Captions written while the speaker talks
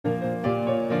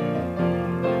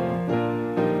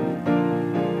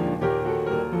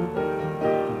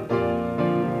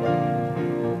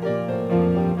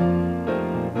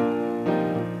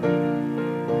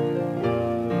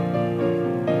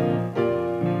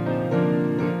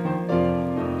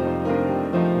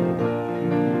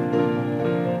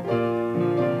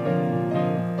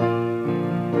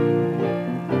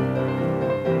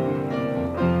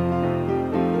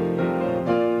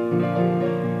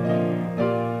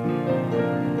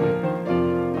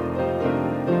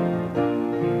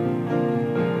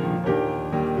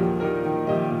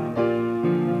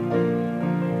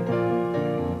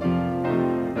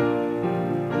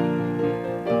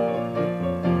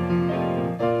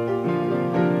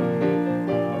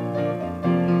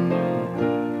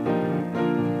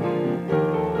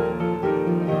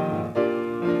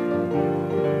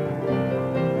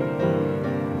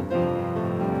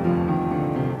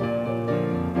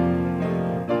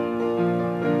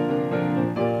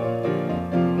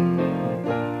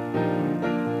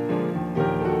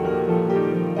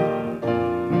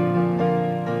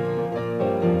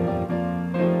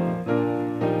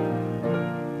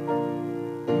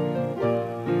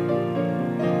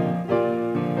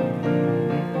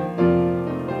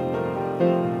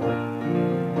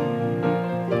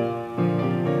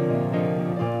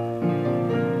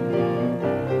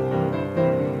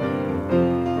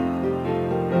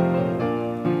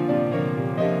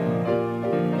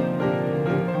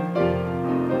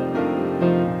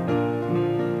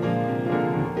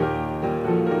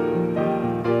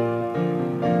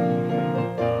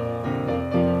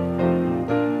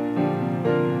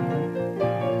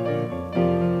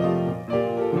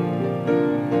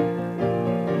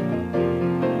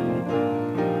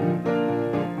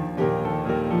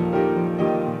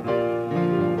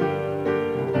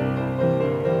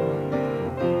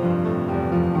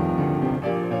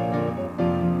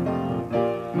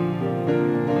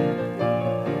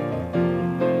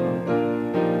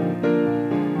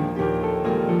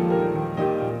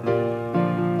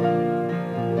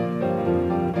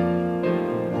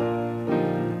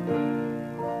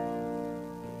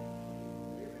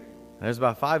There's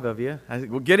about 5 of you.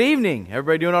 Well, good evening.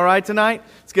 Everybody doing all right tonight?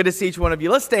 It's good to see each one of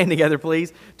you. Let's stand together,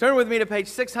 please. Turn with me to page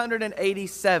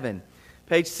 687.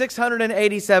 Page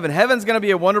 687. Heaven's going to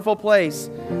be a wonderful place.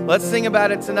 Let's sing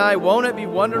about it tonight. Won't it be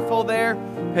wonderful there?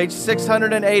 Page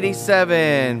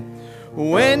 687.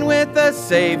 When with the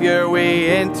Savior we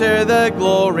enter the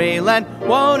glory land,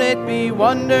 won't it be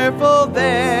wonderful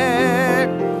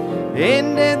there?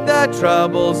 Ended the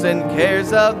troubles and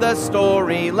cares of the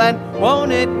storyland,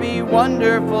 won't it be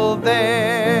wonderful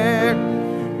there?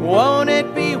 Won't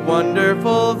it be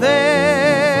wonderful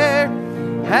there?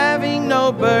 Having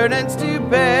no burdens to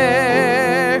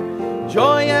bear,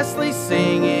 joyously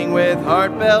singing with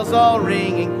heart bells all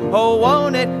ringing, oh,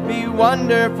 won't it be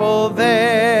wonderful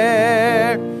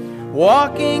there?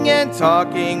 Walking and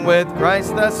talking with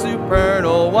Christ the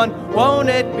supernal one, won't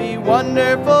it be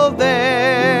wonderful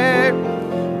there?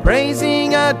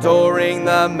 Praising, adoring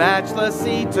the matchless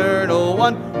eternal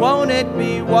one, won't it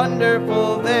be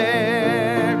wonderful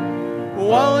there?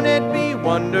 Won't it be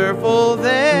wonderful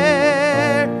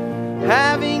there?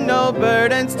 Having no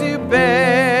burdens to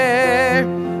bear,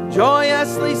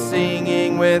 joyously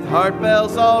singing with heart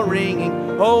bells all ringing,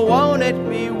 oh, won't it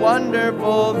be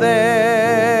wonderful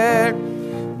there?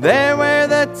 There where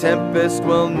the tempest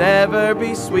will never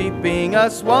be sweeping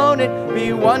us, won't it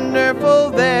be wonderful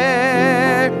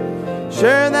there?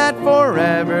 Sure that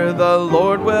forever the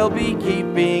Lord will be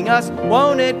keeping us,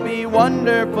 won't it be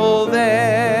wonderful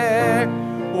there?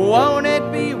 Won't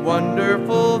it be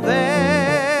wonderful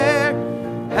there?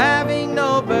 Having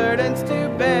no burdens to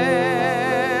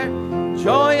bear,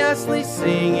 joyously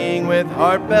singing with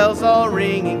heart bells all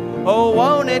ringing, oh,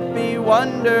 won't it be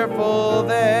wonderful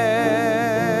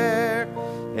there?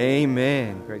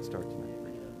 Amen. Great start tonight.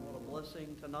 What a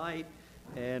blessing tonight.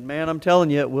 And man, I'm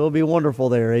telling you, it will be wonderful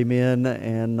there. Amen.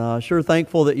 And sure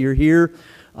thankful that you're here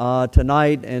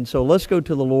tonight. And so let's go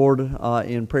to the Lord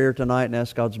in prayer tonight and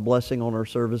ask God's blessing on our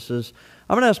services.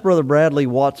 I'm going to ask Brother Bradley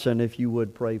Watson if you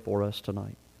would pray for us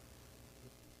tonight.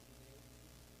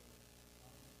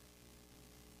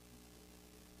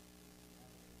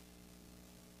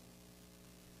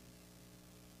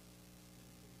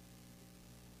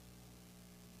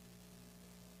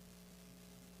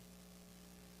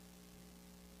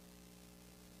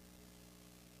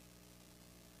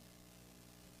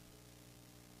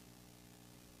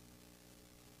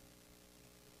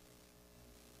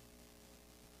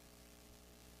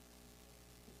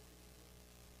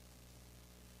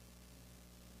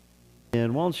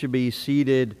 And why don't you be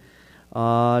seated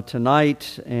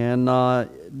tonight, and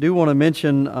do want to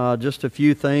mention just a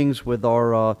few things with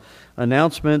our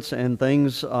announcements and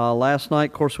things. Last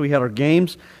night, of course, we had our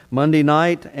games Monday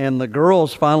night, and the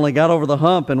girls finally got over the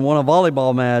hump and won a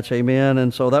volleyball match, amen,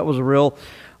 and so that was a real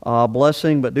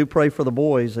blessing, but do pray for the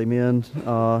boys, amen.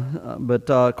 But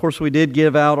of course, we did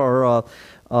give out our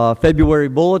February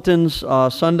bulletins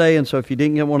Sunday, and so if you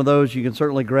didn't get one of those, you can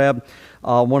certainly grab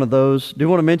one of those. Do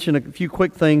want to mention a few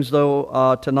quick things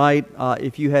though tonight.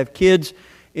 If you have kids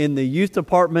in the youth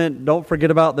department, don't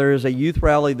forget about there is a youth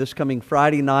rally this coming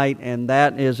Friday night, and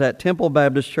that is at Temple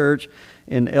Baptist Church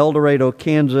in El Dorado,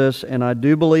 Kansas. And I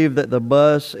do believe that the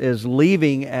bus is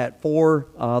leaving at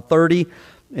 4:30.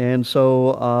 And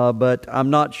so, but I'm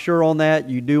not sure on that.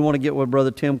 You do want to get with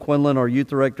Brother Tim Quinlan, our youth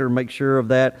director, and make sure of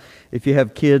that if you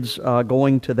have kids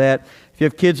going to that. If you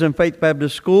have kids in Faith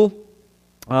Baptist School,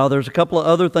 there's a couple of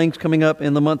other things coming up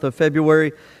in the month of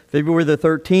February. February the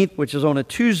 13th, which is on a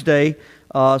Tuesday,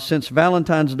 since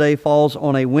Valentine's Day falls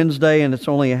on a Wednesday, and it's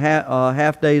only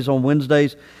half days on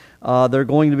Wednesdays. They're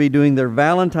going to be doing their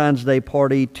Valentine's Day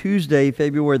party Tuesday,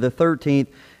 February the 13th,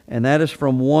 and that is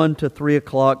from 1 to 3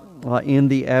 o'clock in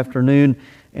the afternoon.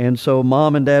 And so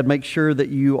Mom and Dad, make sure that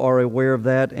you are aware of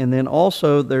that. And then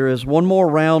also there is one more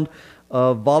round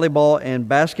of volleyball and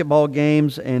basketball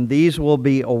games, and these will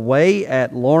be away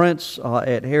at Lawrence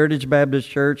at Heritage Baptist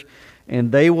Church,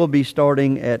 and they will be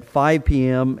starting at 5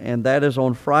 p.m., and that is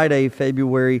on Friday,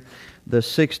 February the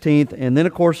 16th. And then,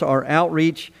 of course, our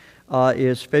outreach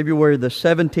is February the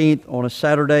 17th on a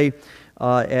Saturday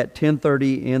at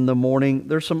 10:30 in the morning.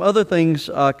 There's some other things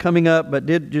coming up, but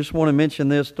did just want to mention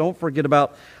this. Don't forget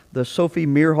about the Sophie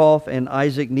Meerhoff and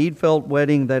Isaac Needfeld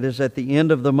wedding. That is at the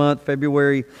end of the month,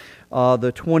 February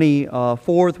the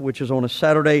 24th, which is on a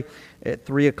Saturday at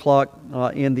 3 o'clock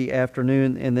in the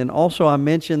afternoon. And then also I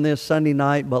mentioned this Sunday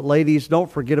night, but ladies, don't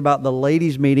forget about the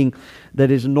ladies meeting that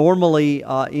is normally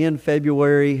in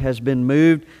February, has been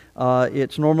moved.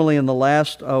 It's normally in the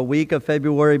last week of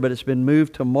February, but it's been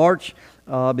moved to March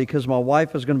because my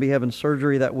wife is going to be having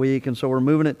surgery that week, and so we're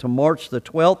moving it to March the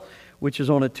 12th. which is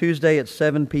on a Tuesday at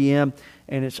 7 p.m.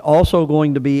 And it's also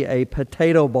going to be a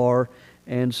potato bar.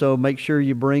 And so make sure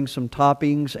you bring some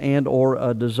toppings and or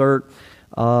a dessert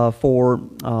for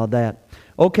that.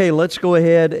 Okay, let's go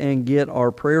ahead and get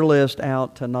our prayer list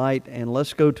out tonight, and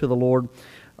let's go to the Lord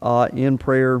in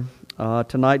prayer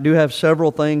tonight. Do have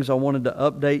several things I wanted to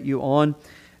update you on,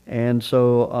 and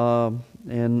so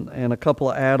and a couple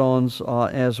of add-ons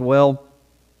as well.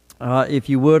 If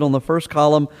you would, on the first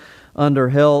column under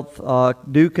health,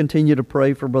 do continue to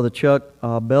pray for Brother Chuck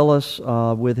Bellis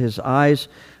with his eyes.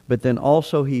 But then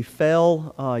also he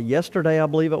fell yesterday, I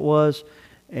believe it was,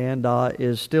 and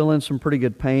is still in some pretty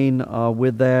good pain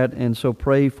with that. And so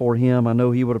pray for him. I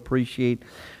know he would appreciate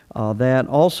that.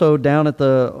 Also down at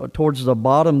towards the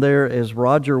bottom there is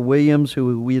Roger Williams,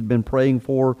 who we had been praying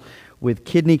for with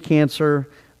kidney cancer,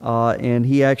 and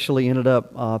he actually ended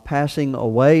up passing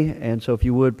away. And so if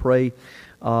you would pray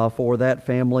for that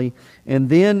family. And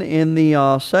then in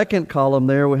the second column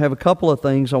there, we have a couple of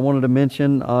things I wanted to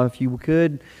mention. If you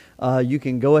could, you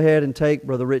can go ahead and take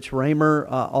Brother Rich Raymer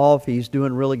off. He's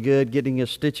doing really good, getting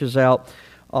his stitches out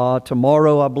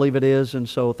tomorrow, I believe it is, and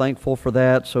so thankful for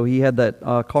that. So he had that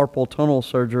carpal tunnel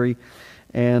surgery,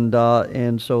 and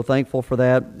so thankful for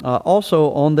that.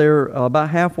 Also on there, about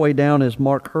halfway down, is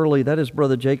Mark Hurley. That is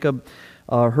Brother Jacob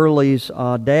Hurley's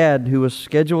dad, who was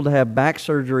scheduled to have back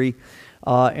surgery,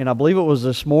 and I believe it was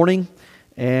this morning.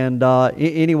 And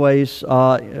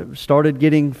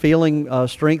started feeling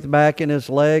strength back in his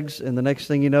legs, and the next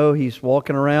thing you know, he's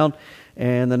walking around.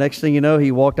 And the next thing you know,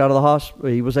 he walked out of the hospital.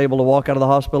 He was able to walk out of the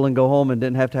hospital and go home, and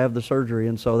didn't have to have the surgery.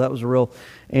 And so that was a real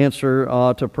answer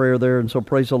to prayer there. And so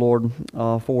praise the Lord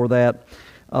for that.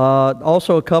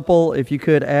 Also, a couple, if you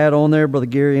could add on there, Brother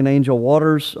Gary and Angel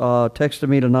Waters texted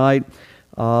me tonight.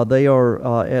 They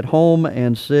are at home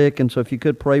and sick, and so if you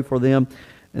could pray for them.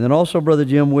 And then also Brother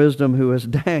Jim Wisdom, who is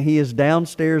he is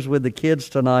downstairs with the kids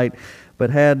tonight, but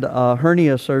had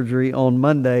hernia surgery on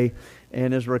Monday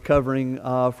and is recovering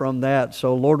from that.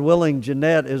 So Lord willing,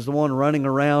 Jeanette is the one running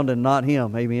around and not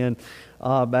him. Amen.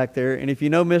 Back there. And if you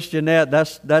know Miss Jeanette,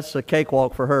 that's a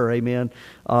cakewalk for her. Amen.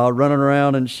 Running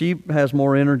around, and she has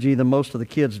more energy than most of the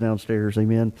kids downstairs.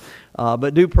 Amen.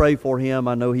 But do pray for him.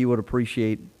 I know he would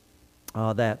appreciate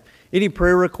that. Any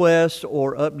prayer requests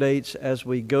or updates as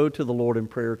we go to the Lord in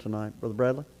prayer tonight? Brother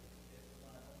Bradley?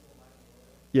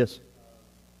 Yes.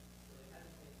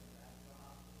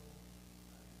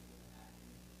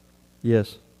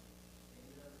 Yes.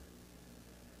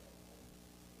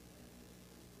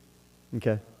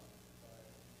 Okay.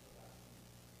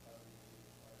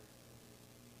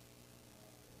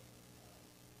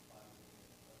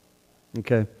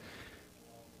 Okay.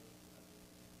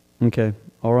 Okay.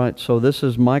 All right. So this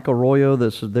is Mike Arroyo.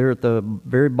 This is there at the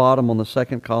very bottom on the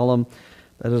second column.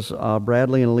 That is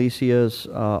Bradley and Alicia's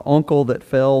uncle that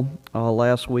fell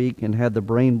last week and had the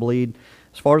brain bleed.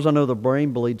 As far as I know, the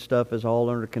brain bleed stuff is all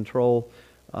under control.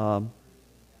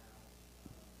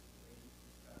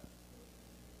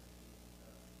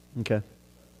 Okay.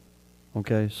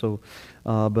 Okay. So,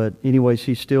 but anyways,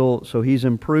 he's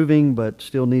improving, but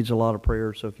still needs a lot of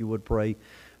prayer. So if you would pray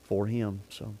for him.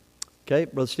 So, okay,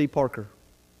 Brother Steve Parker.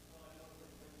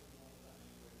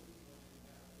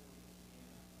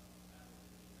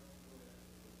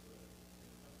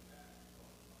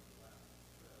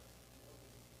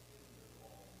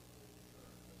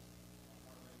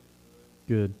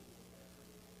 Good.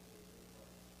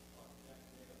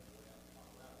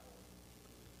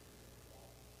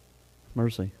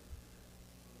 Mercy.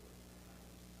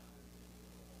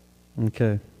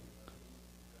 Okay.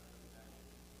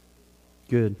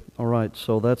 Good. All right.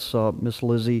 So that's Miss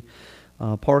Lizzie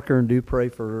Parker, and do pray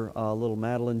for little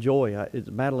Madeline Joy. It's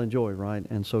Madeline Joy, right?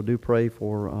 And so do pray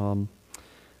for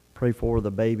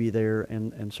the baby there,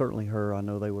 and certainly her. I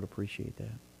know they would appreciate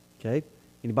that. Okay.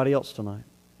 Anybody else tonight?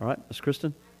 All right, Miss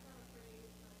Kristen.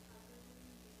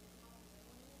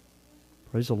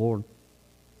 Praise the Lord.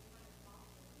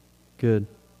 Good.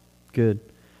 Good.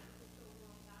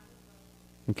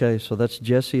 Okay, so that's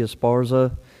Jesse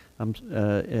Esparza.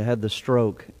 It had the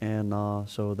stroke, and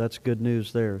so that's good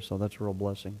news there. So that's a real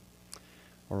blessing.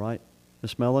 All right,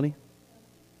 Miss Melanie.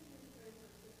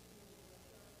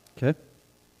 Okay.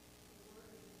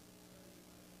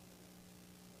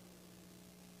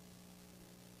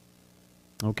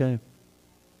 Okay.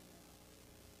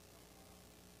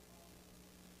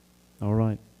 All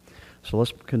right. So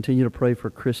let's continue to pray for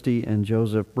Christy and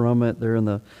Joseph Brummett. They're in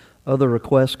the other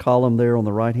request column there on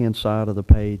the right-hand side of the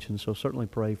page. And so certainly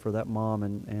pray for that mom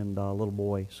and little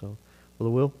boy. So,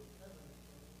 Brother Will?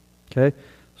 Okay.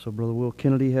 So Brother Will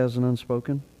Kennedy has an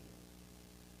unspoken.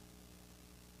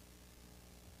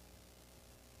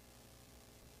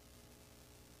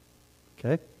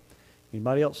 Okay?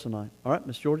 Anybody else tonight? All right,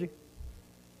 Miss Georgie?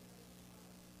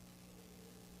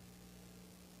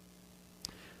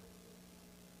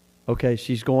 Okay,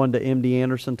 she's going to MD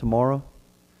Anderson tomorrow.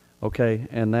 Okay,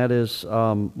 and that is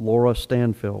Laura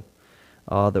Stanfield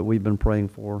that we've been praying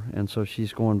for. And so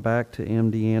she's going back to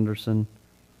MD Anderson.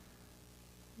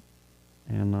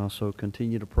 And so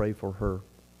continue to pray for her.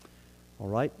 All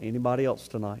right, anybody else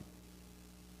tonight?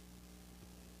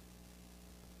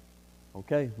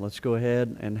 Okay, let's go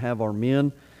ahead and have our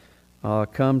men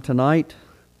come tonight.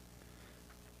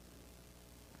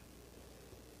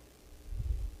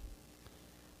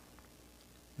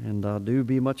 And do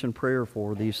be much in prayer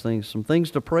for these things. Some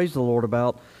things to praise the Lord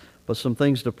about, but some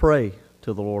things to pray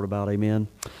to the Lord about. Amen.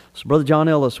 So, Brother John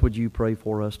Ellis, would you pray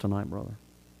for us tonight, brother?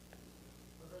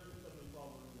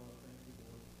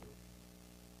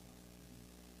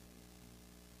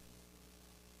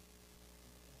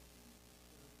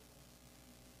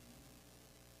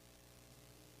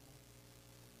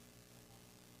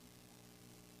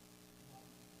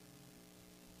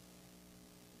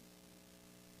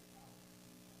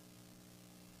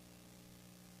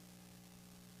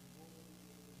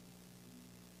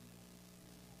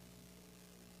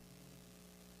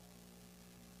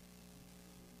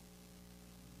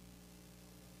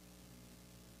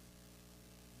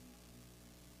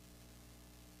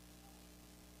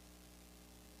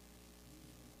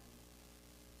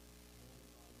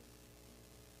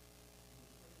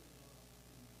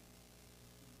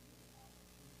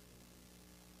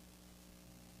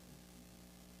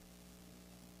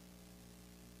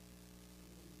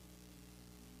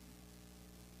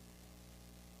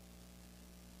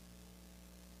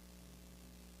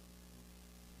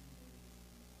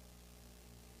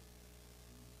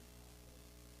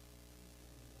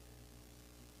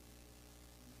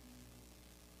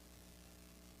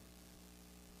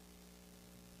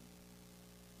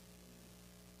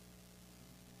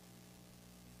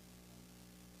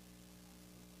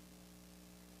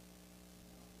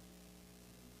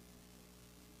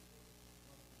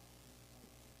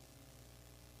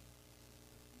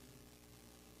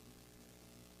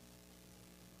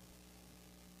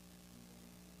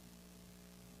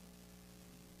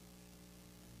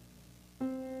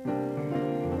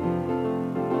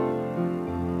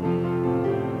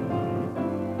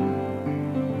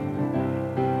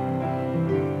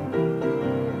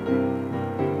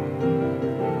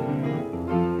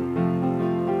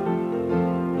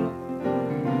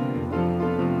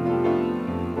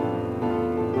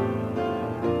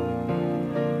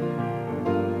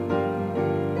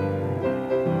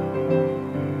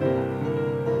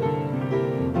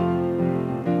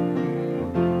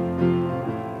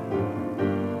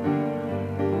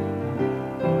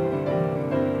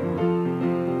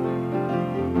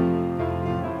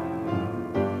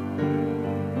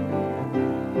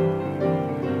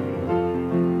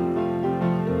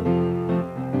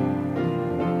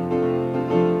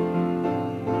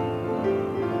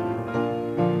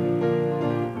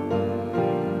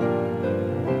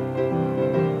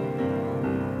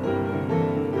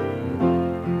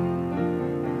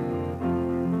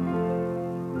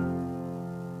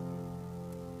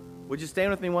 Would you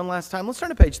stand with me one last time? Let's turn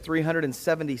to page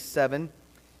 377.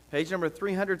 Page number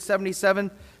 377.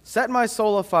 Set my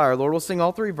soul afire. Lord, we'll sing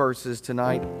all three verses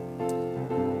tonight.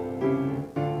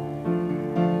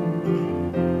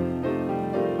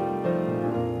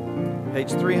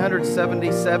 Page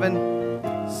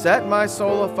 377. Set my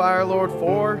soul afire, Lord,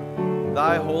 for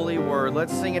thy holy word.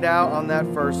 Let's sing it out on that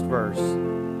first verse.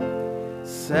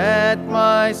 Set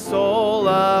my soul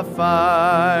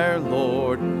afire,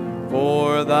 Lord,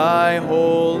 for thy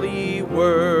holy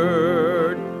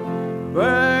word.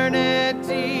 Burn it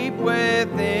deep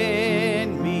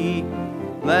within me.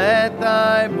 Let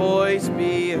thy voice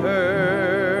be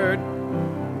heard.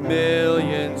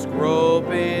 Millions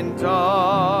grope in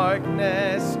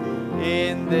darkness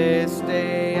in this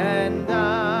day and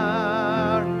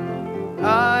hour.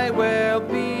 I will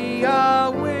be a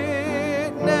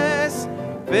witness.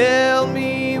 Fill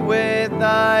me with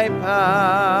thy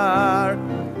power.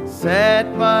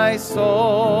 Set my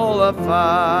soul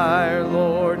afire,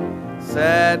 Lord.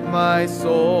 Set my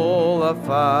soul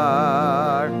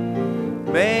afire.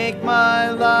 Make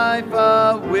my life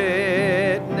a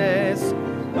witness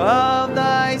of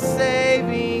thy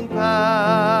saving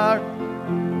power.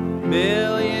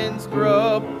 Millions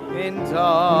grope in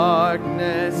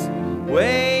darkness,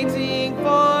 waiting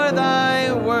for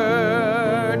thy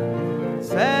word.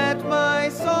 Set my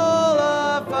soul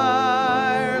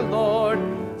afire, Lord.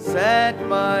 Set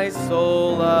my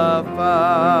soul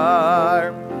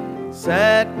afire.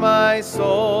 Set my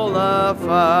soul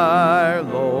afire,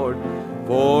 Lord.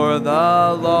 for the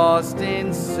lost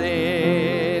in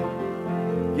sin.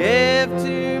 Give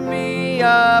to me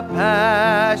a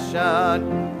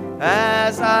passion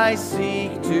as I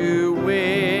seek to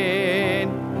win.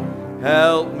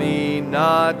 Help me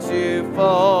not to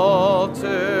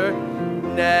falter,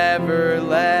 never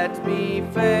let me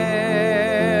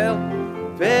fail.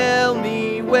 Fill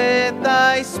me with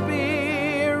thy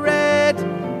Spirit,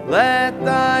 let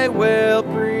thy will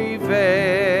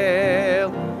prevail.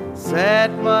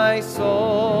 Set my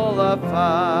soul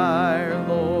afire,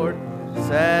 Lord,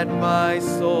 set my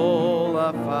soul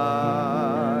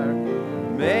afire.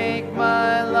 Make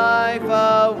my life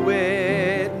a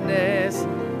witness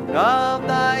of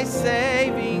thy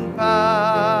saving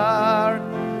power.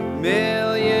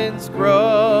 Millions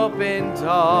grope in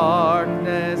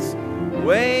darkness,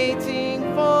 waiting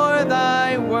for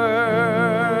thy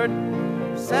word.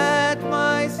 Set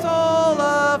my soul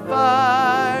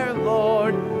afire,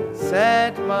 Lord,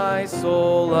 set my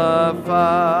soul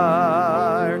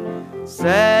afire.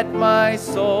 Set my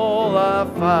soul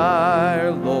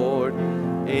afire, Lord,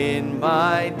 in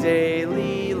my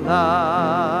daily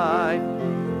life.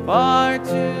 Far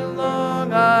too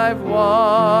long I've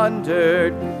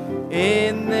wandered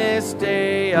in this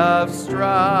day of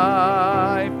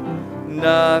strife.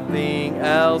 Nothing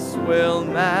else will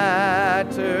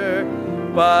matter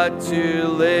but to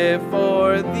live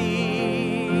for thee.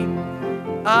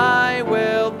 I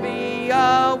will be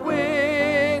a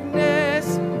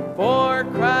witness, for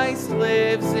Christ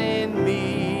lives in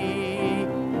me.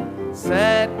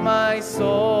 Set my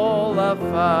soul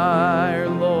afire,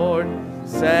 Lord,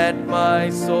 set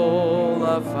my soul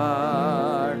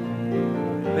afire.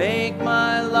 Make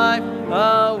my life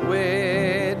a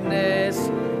witness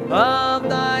of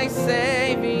thy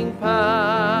saving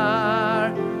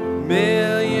power.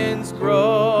 Millions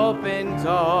grope in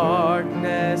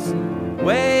darkness,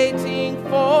 waiting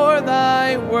for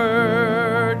thy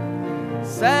word.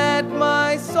 Set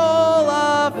my soul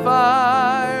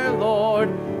afire, Lord,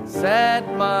 set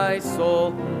my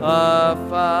soul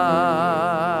afire.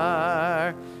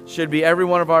 Should be every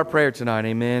one of our prayer tonight,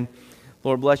 amen.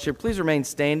 Lord bless you. Please remain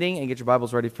standing and get your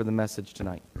Bibles ready for the message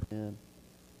tonight. Amen.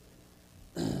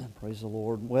 Praise the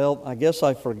Lord. Well, I guess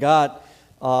I forgot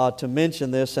to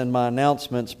mention this in my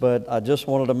announcements, but I just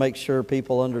wanted to make sure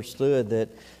people understood that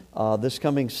this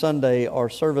coming Sunday, our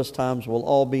service times will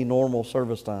all be normal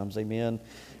service times. Amen.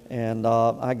 And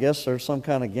I guess there's some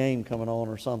kind of game coming on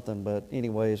or something, but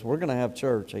anyways, we're going to have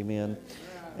church. Amen.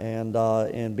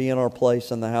 And be in our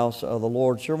place in the house of the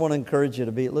Lord. Sure want to encourage you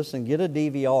to listen, get a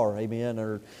DVR, amen,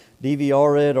 or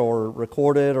DVR it or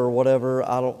record it or whatever.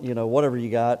 I don't, whatever you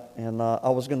got. And I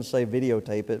was going to say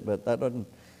videotape it, but that doesn't.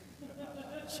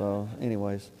 So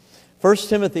anyways, 1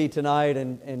 Timothy tonight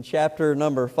and chapter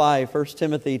number 5. 1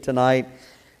 Timothy tonight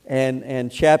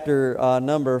and chapter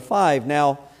number 5.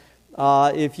 Now,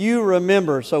 if you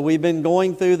remember, so we've been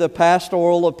going through the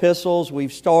pastoral epistles.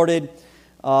 We've started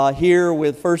here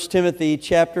with 1 Timothy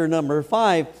chapter number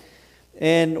 5.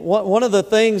 And one of the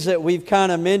things that we've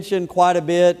kind of mentioned quite a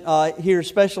bit here,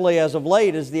 especially as of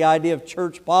late, is the idea of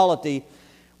church polity,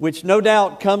 which no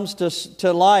doubt comes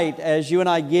to light as you and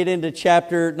I get into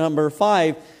chapter number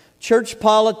 5. Church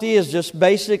polity is just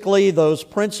basically those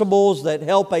principles that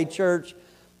help a church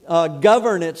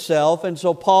govern itself. And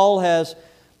so Paul has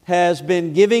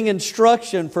been giving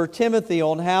instruction for Timothy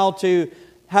on how to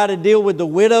deal with the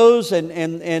widows, and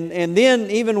then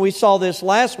even we saw this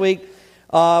last week,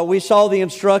 we saw the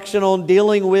instruction on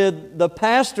dealing with the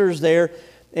pastors there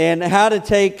and how to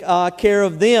take care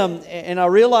of them. And I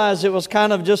realized it was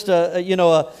kind of just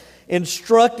a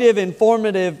instructive,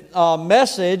 informative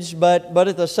message, but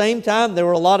at the same time there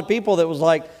were a lot of people that was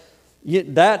like,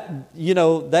 that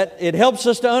it helps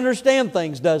us to understand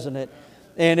things, doesn't it?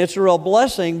 And it's a real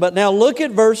blessing. But now look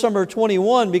at verse number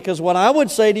 21, because what I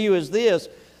would say to you is this,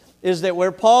 is that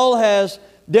where Paul has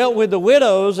dealt with the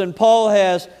widows and Paul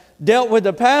has dealt with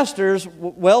the pastors,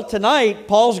 well, tonight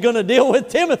Paul's going to deal with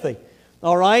Timothy.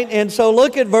 All right? And so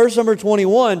look at verse number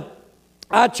 21.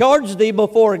 I charge thee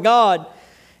before God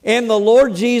and the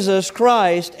Lord Jesus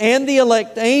Christ and the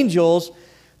elect angels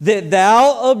that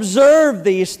thou observe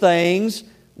these things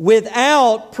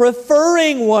without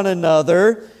preferring one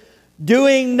another,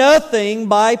 doing nothing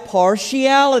by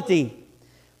partiality.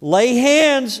 Lay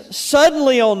hands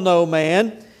suddenly on no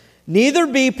man, neither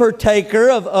be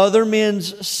partaker of other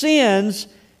men's sins.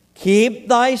 Keep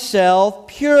thyself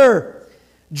pure.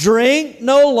 Drink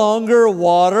no longer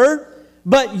water,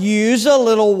 but use a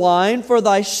little wine for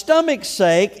thy stomach's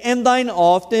sake and thine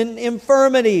often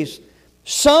infirmities.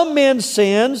 Some men's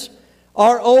sins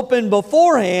are open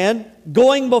beforehand,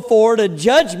 going before to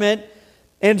judgment,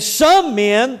 and some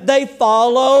men they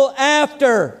follow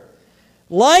after.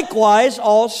 Likewise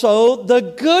also the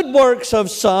good works of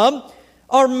some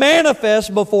are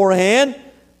manifest beforehand,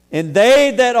 and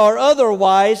they that are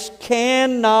otherwise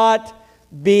cannot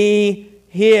be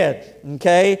hid.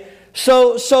 Okay?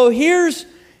 So here's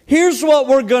what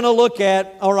we're going to look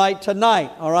at, all right,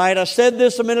 tonight. All right? I said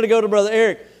this a minute ago to Brother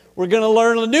Eric. We're going to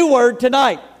learn a new word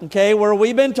tonight, okay? Where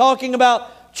we've been talking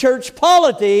about church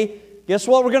polity, guess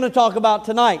what we're going to talk about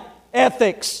tonight?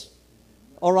 Ethics.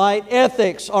 All right?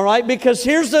 Ethics, all right? Because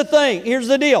here's the thing, here's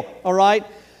the deal, all right?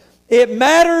 It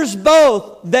matters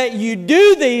both that you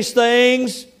do these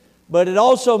things, but it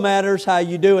also matters how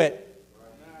you do it.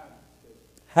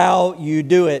 How you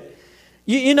do it.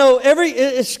 And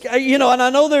I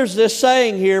know there's this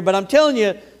saying here, but I'm telling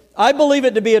you, I believe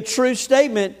it to be a true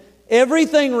statement.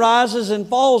 Everything rises and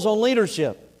falls on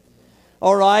leadership.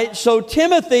 All right? So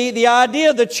Timothy, the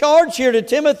idea, the charge here to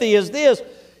Timothy is this.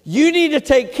 You need to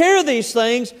take care of these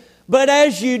things, but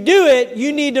as you do it,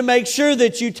 you need to make sure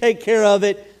that you take care of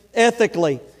it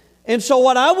ethically. And so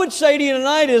what I would say to you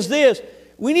tonight is this.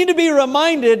 We need to be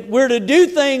reminded we're to do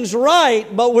things right,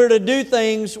 but we're to do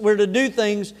things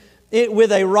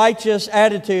with a righteous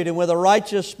attitude and with a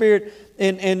righteous spirit,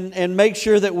 and make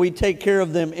sure that we take care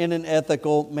of them in an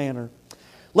ethical manner.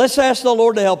 Let's ask the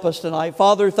Lord to help us tonight.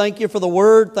 Father, thank you for the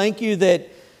Word. Thank you that,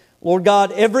 Lord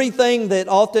God, everything that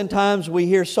oftentimes we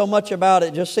hear so much about,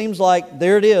 it just seems like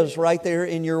there it is right there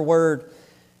in your Word.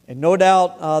 And no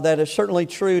doubt that is certainly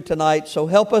true tonight. So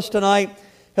help us tonight.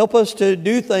 Help us to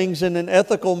do things in an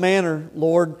ethical manner,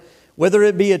 Lord. Whether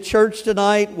it be a church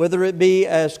tonight, whether it be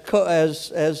as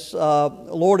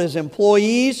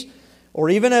employees, or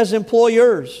even as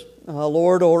employers,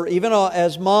 Lord, or even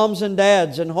as moms and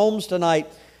dads in homes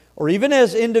tonight, or even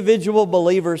as individual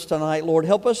believers tonight, Lord,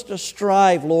 help us to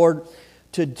strive, Lord,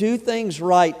 to do things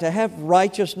right, to have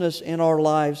righteousness in our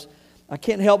lives. I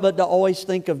can't help but to always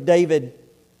think of David.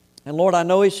 And Lord, I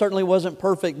know he certainly wasn't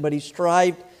perfect, but he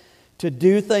strived to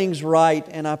do things right,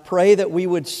 and I pray that we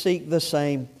would seek the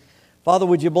same. Father,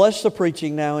 would you bless the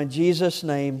preaching now in Jesus'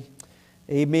 name?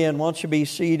 Amen. Why don't you be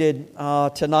seated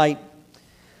tonight?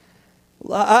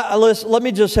 Let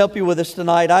me just help you with this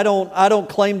tonight. I don't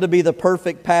claim to be the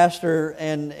perfect pastor,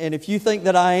 and if you think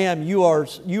that I am, you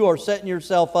are setting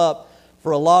yourself up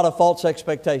for a lot of false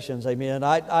expectations. Amen.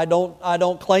 I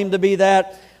don't claim to be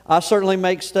that. I certainly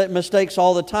make mistakes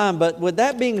all the time. But with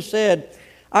that being said,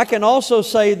 I can also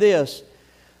say this,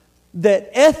 that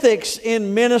ethics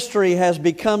in ministry has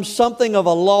become something of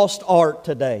a lost art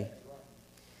today.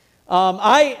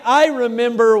 I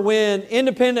remember when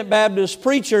independent Baptist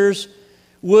preachers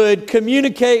would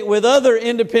communicate with other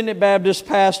independent Baptist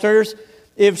pastors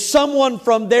if someone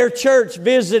from their church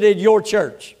visited your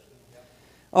church.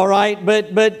 All right,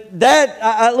 but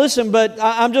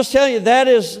I'm just telling you, that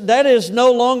is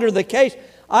no longer the case.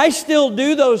 I still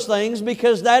do those things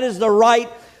because that is the right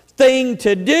thing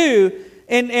to do,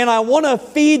 and I want to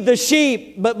feed the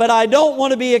sheep, but I don't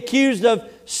want to be accused of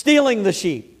stealing the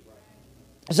sheep.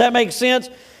 Does that make sense?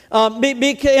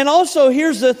 And also,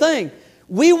 here's the thing.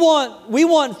 We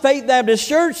want Faith Baptist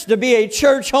Church to be a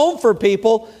church home for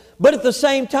people, but at the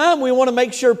same time, we want to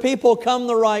make sure people come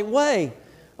the right way.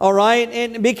 All right,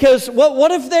 and because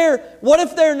what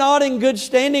if they're not in good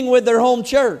standing with their home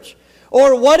church,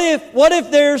 or what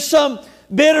if there's some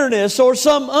bitterness or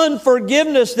some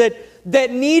unforgiveness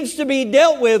that needs to be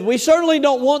dealt with? We certainly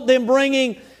don't want them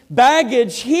bringing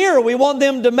baggage here. We want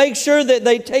them to make sure that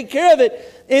they take care of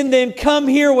it and then come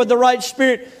here with the right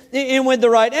spirit and with the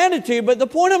right attitude. But the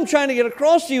point I'm trying to get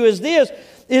across to you is this,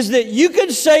 is that you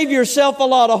could save yourself a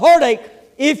lot of heartache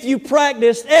if you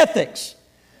practice ethics.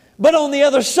 But on the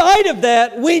other side of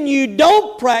that, when you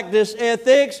don't practice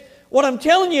ethics, what I'm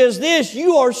telling you is this,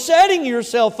 you are setting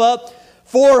yourself up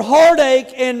for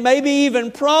heartache and maybe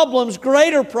even problems,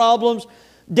 greater problems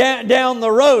down the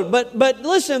road. But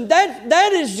listen,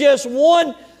 that is just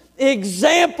one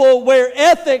example where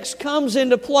ethics comes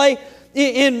into play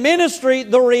in ministry.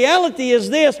 The reality is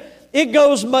this, it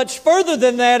goes much further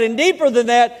than that and deeper than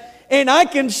that. And I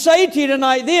can say to you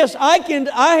tonight this,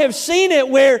 I have seen it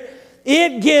where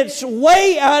it gets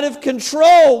way out of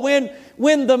control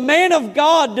when the man of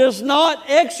God does not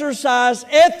exercise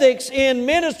ethics in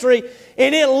ministry,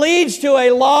 and it leads to a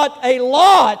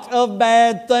lot of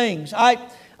bad things.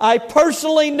 I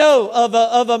personally know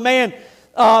of a man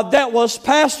that was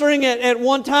pastoring at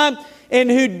one time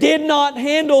and who did not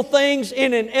handle things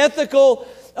in an ethical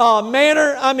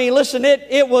manner. I mean, listen,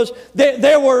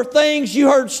 there were things, you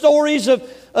heard stories of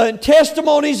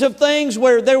testimonies of things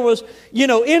where there was,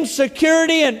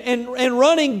 insecurity and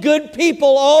running good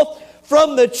people off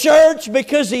from the church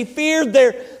because he feared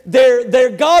their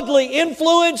godly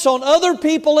influence on other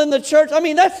people in the church. I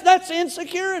mean, that's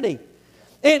insecurity.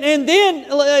 And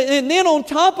then on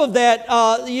top of that,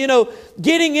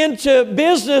 getting into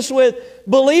business with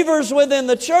believers within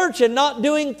the church and not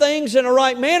doing things in a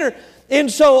right manner. And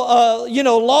so,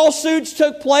 lawsuits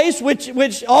took place,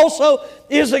 which also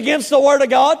is against the Word of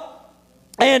God.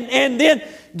 And then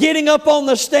getting up on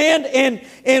the stand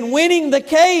and winning the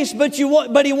case, but he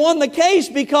won the case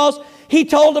because he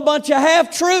told a bunch of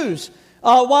half-truths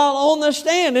while on the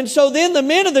stand. And so then the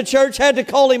men of the church had to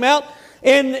call him out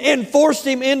and forced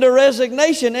him into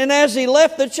resignation. And as he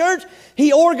left the church,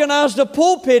 he organized a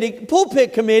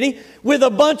pulpit committee with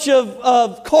a bunch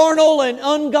of carnal and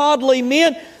ungodly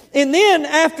men. And then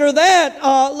after that,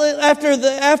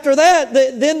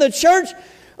 then the church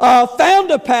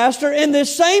found a pastor, and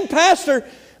this same pastor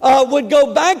would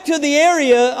go back to the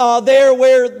area there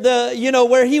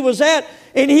where he was at,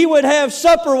 and he would have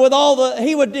supper with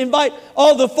he would invite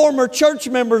all the former church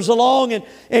members along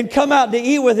and come out to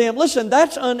eat with him. Listen,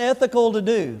 that's unethical to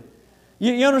do.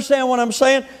 You understand what I'm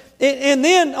saying? And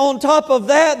then on top of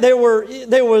that, there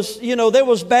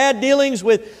was bad dealings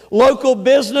with local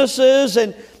businesses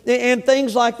and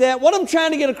things like that. What I'm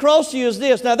trying to get across to you is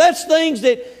this. Now, that's things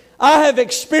that I have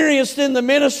experienced in the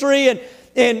ministry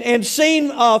and seen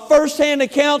firsthand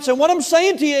accounts. And what I'm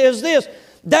saying to you is this,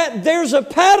 that there's a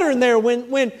pattern there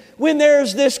when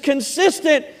there's this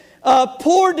consistent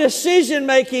poor decision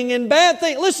making and bad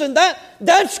things. Listen,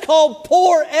 that's called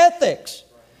poor ethics.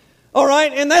 All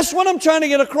right, and that's what I'm trying to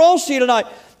get across to you tonight.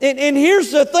 And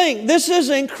here's the thing, this is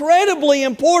incredibly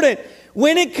important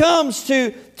when it comes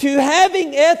to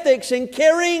having ethics and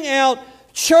carrying out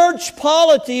church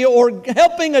polity or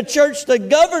helping a church to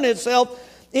govern itself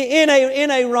in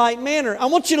a right manner. I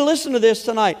want you to listen to this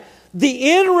tonight.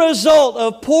 The end result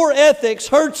of poor ethics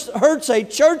hurts a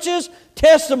church's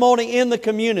testimony in the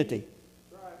community.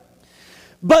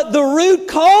 But the root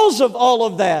cause of all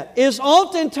of that is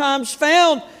oftentimes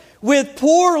found with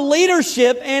poor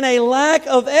leadership and a lack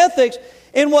of ethics.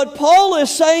 And what Paul is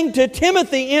saying to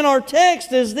Timothy in our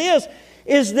text is this,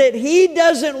 is that he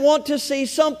doesn't want to see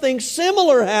something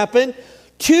similar happen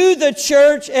to the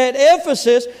church at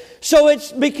Ephesus. So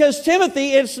it's because,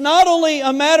 Timothy, it's not only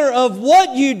a matter of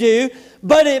what you do,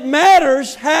 but it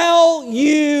matters how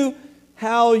you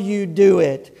do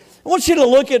it. I want you to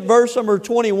look at verse number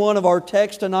 21 of our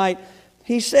text tonight.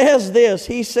 He says this,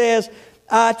 he says,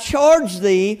 I charge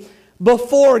thee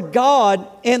before God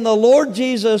and the Lord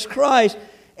Jesus Christ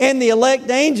and the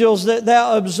elect angels that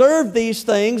thou observe these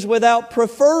things without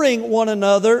preferring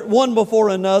one before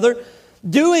another,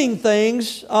 doing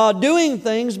things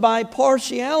by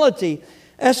partiality.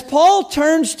 As Paul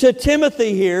turns to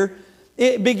Timothy here,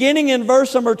 beginning in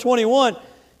verse number 21,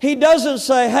 he doesn't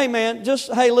say, hey man,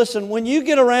 hey listen, when you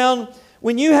get around,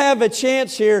 when you have a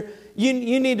chance here,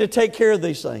 you need to take care of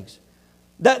these things.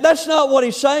 That's not what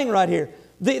he's saying right here.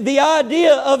 The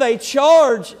idea of a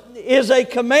charge is a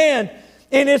command,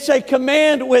 and it's a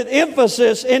command with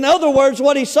emphasis. In other words,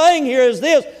 what he's saying here is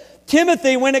this,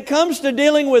 Timothy, when it comes to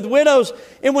dealing with widows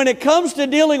and when it comes to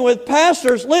dealing with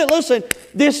pastors, listen,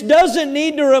 this doesn't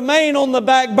need to remain on the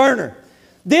back burner.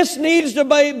 This needs to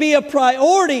be a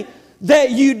priority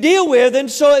that you deal with. And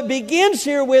so it begins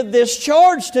here with this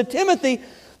charge to Timothy,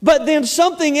 but then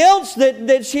something else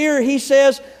that's here, he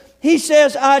says,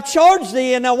 I charge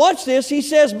thee, and now watch this, he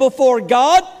says, before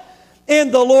God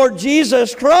and the Lord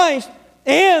Jesus Christ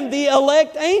and the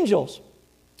elect angels.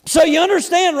 So you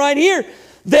understand right here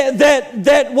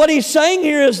that what he's saying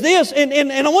here is this, and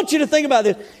I want you to think about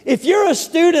this. If you're a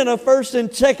student of 1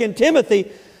 and 2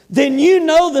 Timothy, then you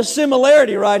know the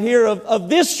similarity right here of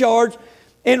this charge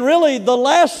and really the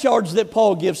last charge that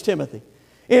Paul gives Timothy.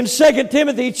 In 2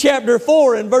 Timothy chapter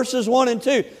 4 and verses 1 and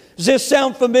 2. Does this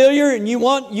sound familiar? And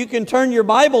you can turn your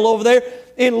Bible over there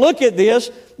and look at this.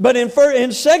 But in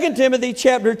 2 Timothy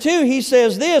chapter 2, he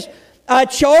says this, I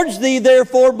charge thee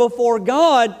therefore before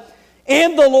God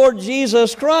and the Lord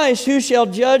Jesus Christ, who shall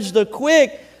judge the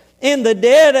quick and the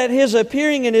dead at His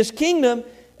appearing in His kingdom.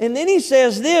 And then he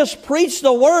says this, preach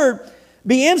the word,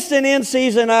 be instant in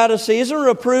season, out of season,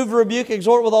 reprove, rebuke,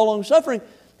 exhort with all long-suffering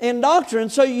and doctrine.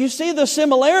 So you see the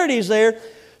similarities there.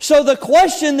 So the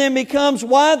question then becomes,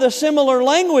 why the similar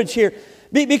language here?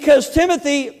 Because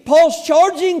Paul's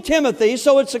charging Timothy,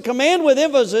 so it's a command with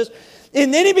emphasis,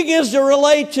 and then he begins to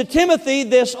relate to Timothy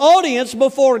this audience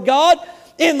before God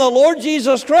and the Lord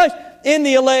Jesus Christ and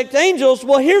the elect angels.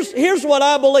 Well, here's what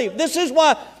I believe. This is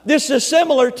why this is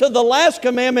similar to the last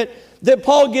commandment that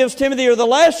Paul gives Timothy, or the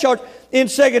last charge in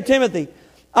 2 Timothy.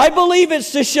 I believe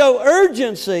it's to show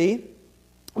urgency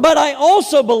But I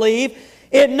also believe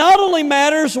it not only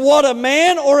matters what a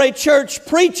man or a church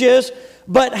preaches,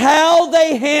 but how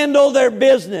they handle their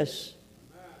business.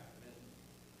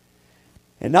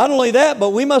 And not only that, but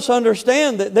we must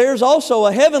understand that there's also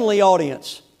a heavenly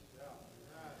audience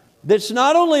that's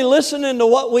not only listening to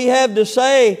what we have to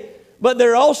say, but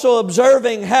they're also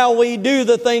observing how we do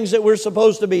the things that we're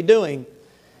supposed to be doing.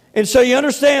 And so you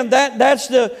understand that that's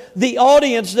the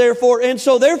audience, therefore. And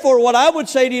so therefore, what I would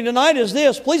say to you tonight is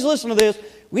this. Please listen to this.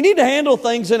 We need to handle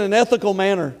things in an ethical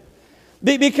manner.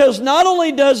 Because not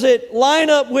only does it line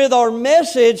up with our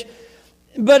message,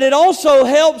 but it also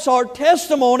helps our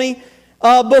testimony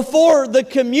before the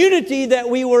community that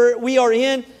we are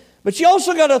in. But you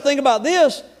also got to think about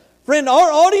this. Friend,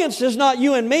 our audience is not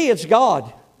you and me, it's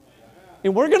God.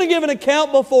 And we're going to give an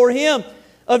account before Him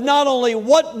of not only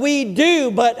what we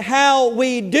do, but how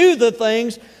we do the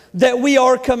things that we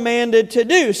are commanded to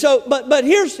do. So, but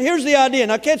here's the idea.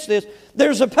 Now catch this.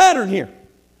 There's a pattern here.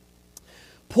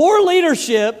 Poor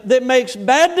leadership that makes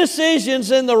bad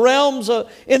decisions in the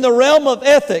realm of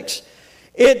ethics,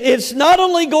 it's not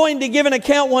only going to give an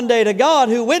account one day to God,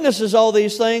 who witnesses all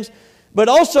these things, but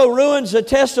also ruins the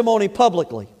testimony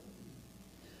publicly.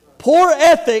 Poor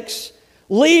ethics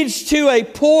leads to a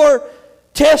poor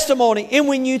testimony. And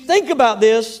when you think about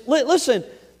this, listen,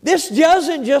 this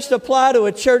doesn't just apply to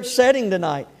a church setting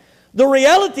tonight. The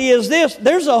reality is this: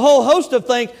 there's a whole host of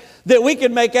things that we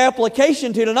can make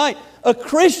application to tonight. A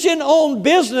Christian-owned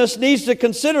business needs to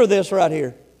consider this right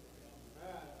here.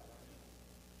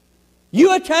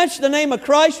 You attach the name of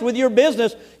Christ with your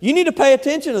business, you need to pay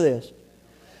attention to this.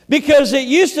 Because it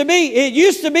used to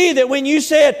be that when you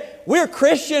said, we're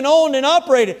Christian-owned and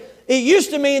operated, it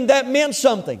used to mean that meant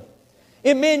something.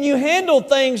 It meant you handled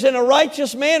things in a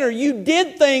righteous manner. You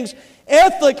did things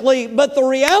ethically, but the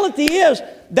reality is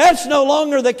that's no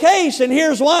longer the case. And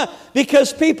here's why.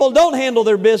 Because people don't handle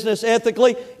their business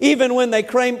ethically, even when they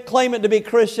claim it to be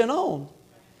Christian-owned.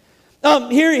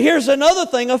 Here's another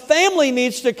thing. A family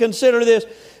needs to consider this.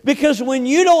 Because when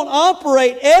you don't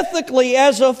operate ethically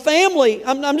as a family,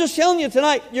 I'm just telling you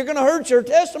tonight, you're going to hurt your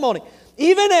testimony.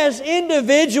 Even as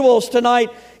individuals tonight,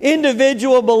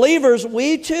 individual believers,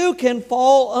 we too can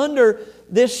fall under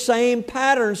this same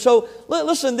pattern. So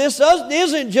listen, this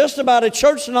isn't just about a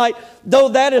church tonight, though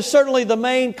that is certainly the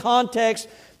main context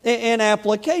and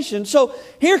application. So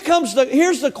here's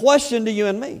the question to you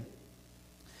and me.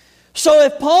 So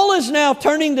if Paul is now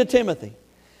turning to Timothy,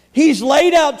 he's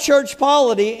laid out church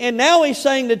polity, and now he's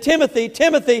saying to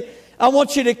Timothy, I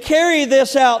want you to carry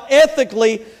this out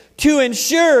ethically to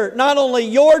ensure not only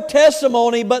your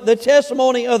testimony, but the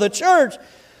testimony of the church.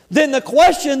 Then the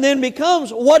question then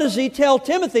becomes, what does he tell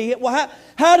Timothy? Well,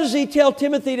 how does he tell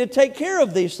Timothy to take care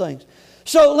of these things?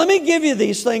 So let me give you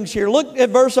these things here. Look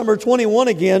at verse number 21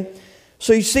 again.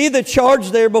 So you see the charge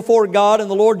there before God and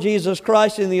the Lord Jesus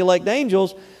Christ and the elect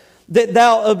angels, that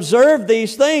thou observe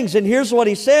these things. And here's what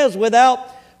he says: without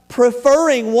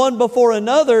preferring one before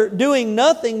another, doing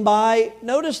nothing by,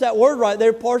 notice that word right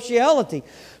there, partiality.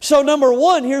 So number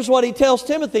one, here's what he tells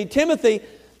Timothy. Timothy,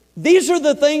 these are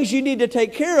the things you need to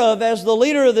take care of as the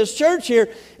leader of this church here,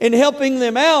 in helping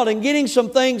them out and getting some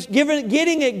things,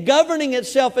 getting it governing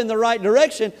itself in the right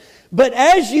direction. But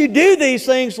as you do these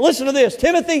things, listen to this,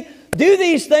 Timothy, do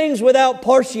these things without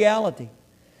partiality.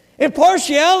 And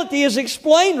partiality is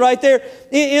explained right there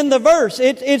in the verse.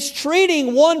 It's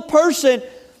treating one person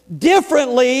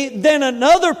differently than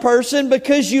another person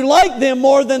because you like them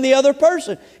more than the other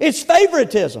person. It's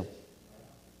favoritism.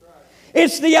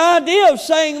 It's the idea of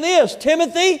saying this: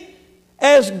 Timothy,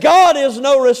 as God is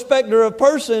no respecter of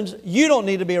persons, you don't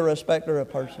need to be a respecter of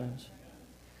persons.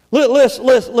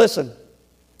 Listen.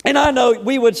 And I know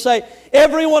we would say,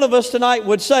 every one of us tonight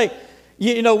would say,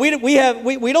 you know, we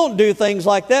don't do things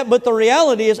like that. But the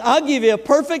reality is, I'll give you a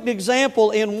perfect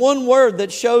example in one word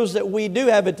that shows that we do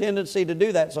have a tendency to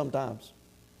do that sometimes.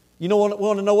 You know,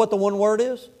 want to know what the one word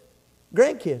is?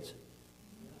 Grandkids.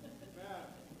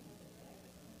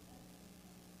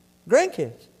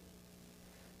 Grandkids.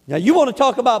 Now you want to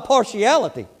talk about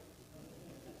partiality.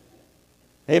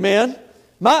 Amen.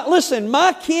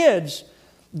 My kids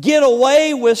get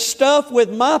away with stuff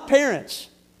with my parents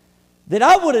that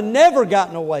I would have never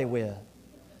gotten away with.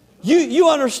 You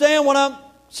understand what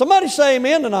somebody say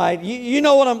amen tonight. You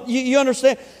know what you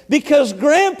understand? Because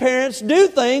grandparents do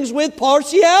things with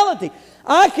partiality.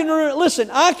 I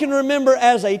can remember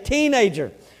as a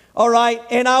teenager, all right,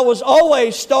 and I was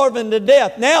always starving to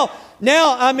death. Now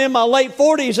I'm in my late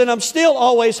 40s and I'm still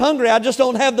always hungry. I just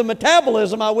don't have the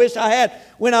metabolism I wish I had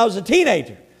when I was a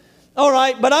teenager. All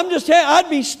right, but I'm just telling you, I'd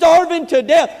be starving to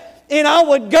death. And I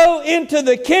would go into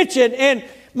the kitchen, and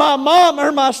my mom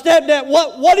or my stepdad,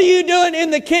 what are you doing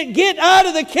in the kitchen? Get out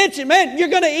of the kitchen, man. You're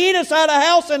going to eat us out of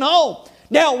house and home.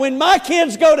 Now, when my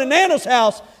kids go to Nana's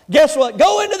house, guess what?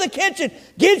 Go into the kitchen,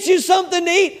 get you something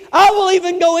to eat. I will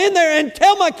even go in there and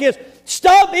tell my kids,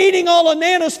 stop eating all of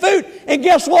Nana's food. And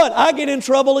guess what? I get in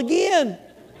trouble again.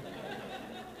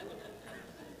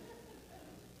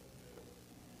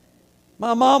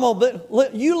 My mom will,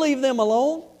 you leave them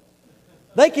alone.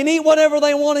 They can eat whatever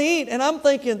they want to eat. And I'm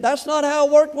thinking, that's not how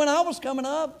it worked when I was coming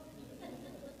up.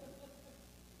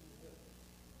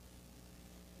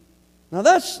 Now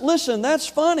that's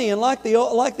funny. And like the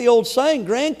old saying,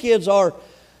 grandkids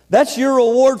that's your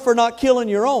reward for not killing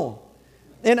your own.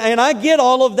 And I get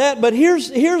all of that, but here's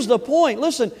the point.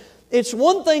 Listen, it's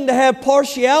one thing to have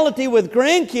partiality with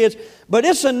grandkids, but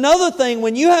it's another thing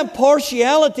when you have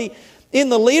partiality in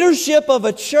the leadership of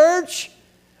a church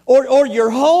or your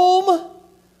home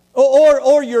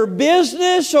or your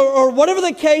business or whatever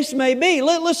the case may be.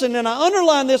 Listen, and I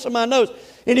underline this in my notes.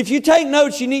 And if you take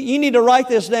notes, you need to write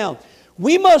this down.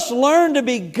 We must learn to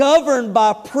be governed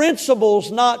by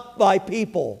principles, not by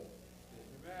people.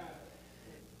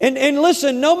 And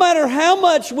listen, no matter how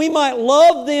much we might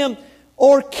love them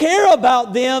or care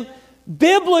about them,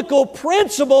 biblical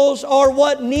principles are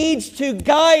what needs to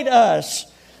guide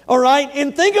us. All right?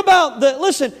 And think about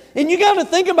and you got to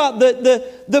think about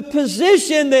the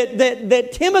position that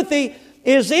Timothy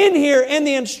is in here and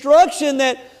the instruction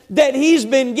that he's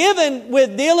been given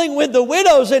with dealing with the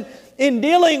widows and in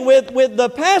dealing with the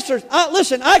pastors.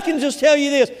 Listen, I can just tell you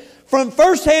this from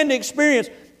firsthand experience.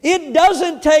 It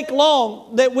doesn't take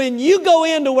long that when you go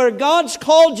into where God's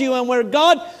called you and where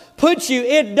God puts you,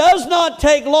 it does not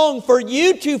take long for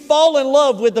you to fall in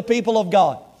love with the people of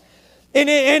God.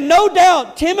 And no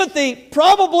doubt, Timothy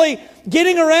probably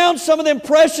getting around some of them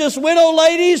precious widow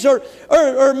ladies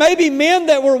or maybe men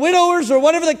that were widowers or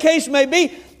whatever the case may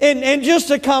be, and just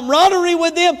the camaraderie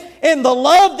with them and the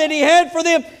love that he had for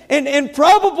them. And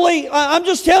probably, I'm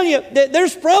just telling you, that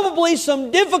there's probably some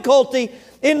difficulty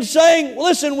in saying,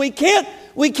 listen, we can't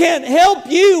help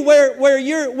you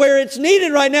where it's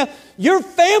needed right now. Your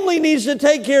family needs to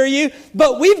take care of you,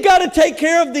 but we've got to take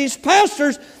care of these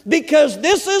pastors because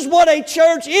this is what a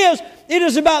church is. It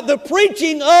is about the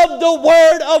preaching of the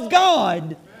Word of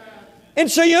God. And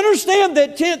so you understand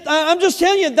that, I'm just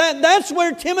telling you, that's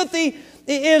where Timothy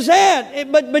is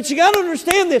at. But you got to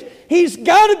understand this. He's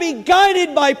got to be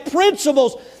guided by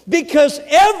principles because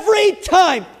every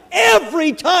time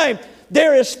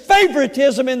there is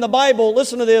favoritism in the Bible,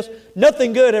 listen to this,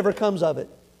 nothing good ever comes of it.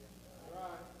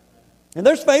 And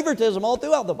there's favoritism all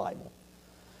throughout the Bible.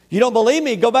 You don't believe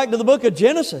me? Go back to the book of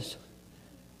Genesis.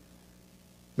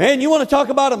 Man, you want to talk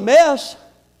about a mess?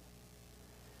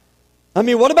 I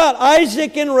mean, what about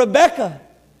Isaac and Rebekah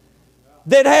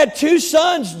that had two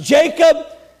sons, Jacob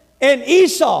and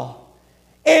Esau?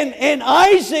 And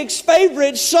Isaac's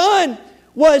favorite son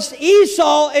was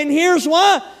Esau, and here's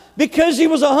why. Because he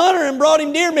was a hunter and brought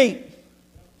him deer meat.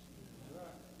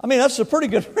 I mean, that's a pretty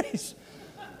good reason.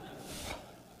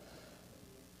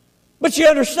 But you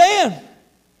understand.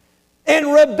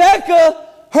 And Rebekah,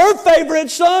 her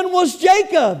favorite son was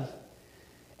Jacob.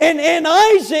 And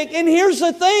Isaac, and here's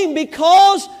the thing,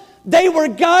 because they were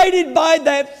guided by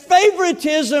that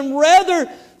favoritism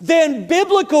rather than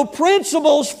biblical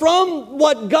principles from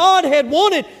what God had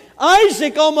wanted,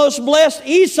 Isaac almost blessed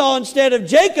Esau instead of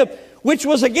Jacob, which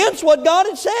was against what God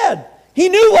had said. He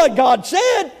knew what God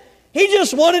said. He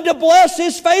just wanted to bless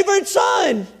his favorite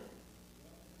son.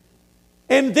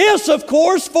 And this, of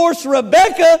course, forced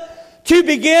Rebekah to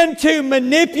begin to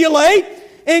manipulate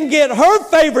and get her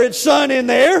favorite son in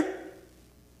there.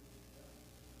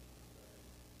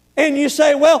 And you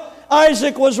say, well,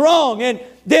 Isaac was wrong, and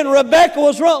then Rebekah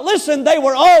was wrong. Listen, they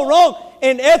were all wrong,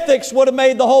 and ethics would have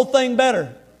made the whole thing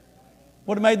better.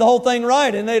 Would have made the whole thing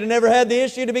right, and they'd have never had the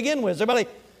issue to begin with. Does everybody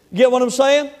get what I'm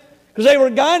saying? Because they were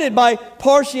guided by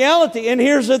partiality. And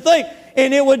here's the thing,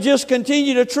 and it would just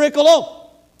continue to trickle on.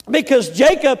 Because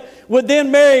Jacob would then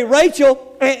marry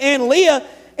Rachel and Leah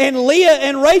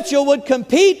and Rachel would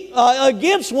compete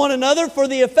against one another for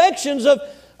the affections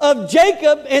of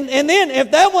Jacob. And then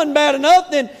if that wasn't bad enough,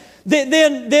 then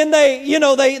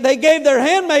they gave their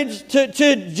handmaids to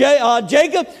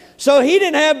Jacob. So he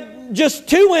didn't have just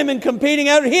two women competing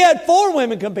after. He had four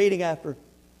women competing after.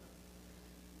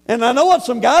 And I know what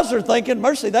some guys are thinking.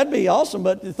 Mercy, that'd be awesome.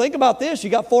 But think about this. You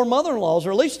got four mother-in-laws,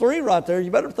 or at least three right there.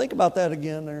 You better think about that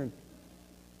again there.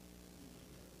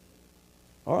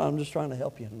 All right, I'm just trying to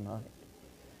help you tonight.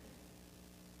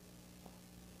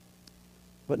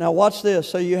 But now watch this.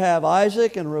 So you have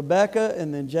Isaac and Rebekah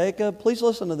and then Jacob. Please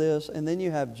listen to this. And then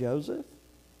you have Joseph.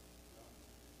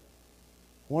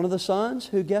 One of the sons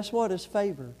who, guess what, is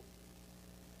favored.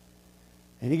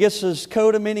 And he gets his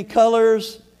coat of many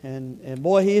colors, and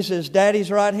boy, he's his daddy's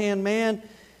right-hand man.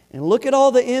 And look at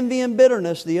all the envy and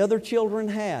bitterness the other children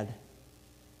had.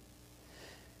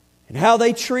 And how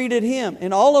they treated him.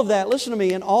 And all of that, listen to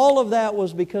me, and all of that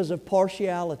was because of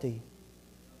partiality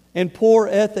and poor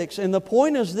ethics. And the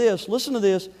point is this, listen to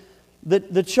this,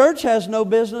 that the church has no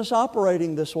business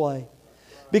operating this way.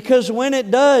 Because when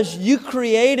it does, you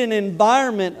create an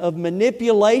environment of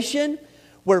manipulation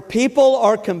where people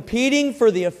are competing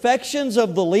for the affections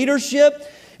of the leadership,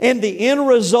 and the end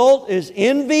result is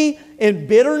envy and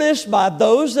bitterness by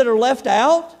those that are left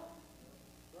out.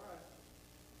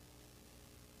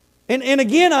 And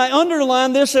again, I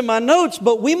underline this in my notes,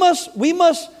 but we must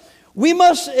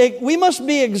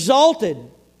be exalted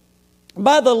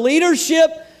by the leadership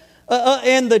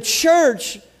and the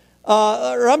church.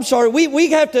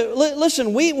 We have to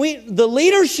listen. The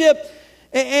leadership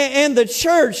and the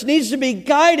church needs to be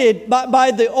guided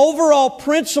by the overall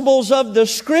principles of the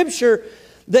Scripture.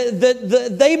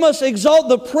 They must exalt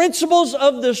the principles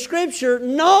of the Scripture,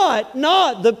 not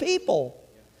the people.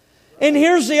 And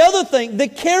here's the other thing. The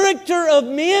character of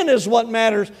men is what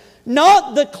matters,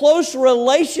 not the close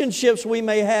relationships we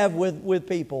may have with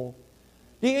people.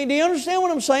 Do you understand what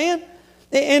I'm saying?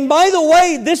 And by the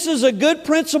way, this is a good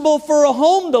principle for a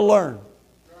home to learn.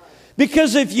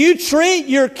 Because if you treat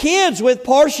your kids with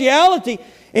partiality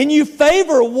and you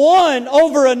favor one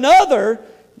over another,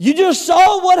 you just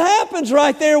saw what happens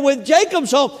right there with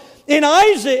Jacob's home. In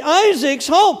Isaac's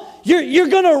home, you're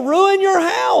going to ruin your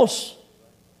house.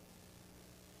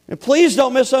 And please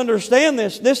don't misunderstand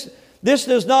this. This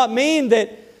does not mean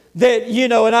that you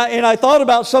know, and I thought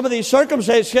about some of these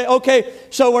circumstances. Okay,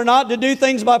 so we're not to do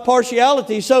things by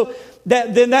partiality. So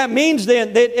that means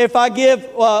that if I give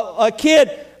a kid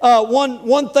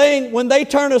one thing when they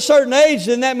turn a certain age,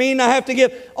 then that means I have to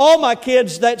give all my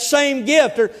kids that same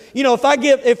gift. Or you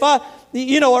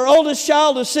know, our oldest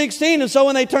child is 16, and so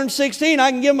when they turn 16,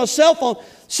 I can give them a cell phone.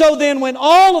 So then when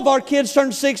all of our kids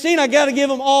turn 16, I got to give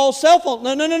them all cell phones.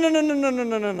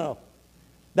 No.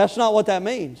 That's not what that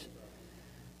means.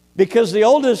 Because the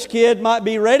oldest kid might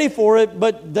be ready for it,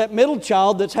 but that middle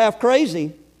child that's half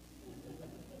crazy,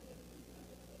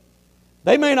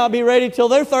 they may not be ready till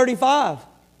they're 35.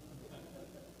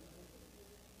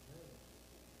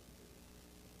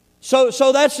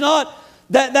 So that's not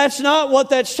what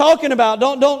that's talking about.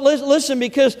 Don't listen,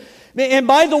 because, and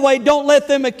by the way, don't let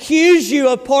them accuse you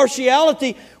of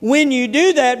partiality when you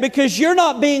do that, because you're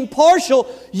not being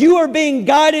partial. You are being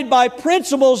guided by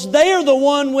principles. They are the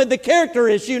one with the character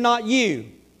issue, not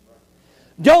you.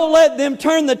 Don't let them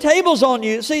turn the tables on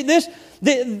you. See, this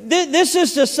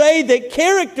is to say that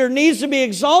character needs to be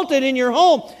exalted in your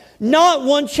home, not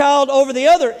one child over the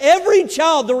other. Every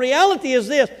child, the reality is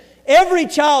this, every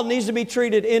child needs to be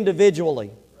treated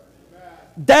individually.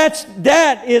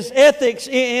 That is ethics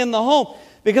in the home.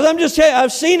 Because I'm just telling you,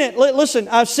 I've seen it. Listen,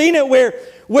 I've seen it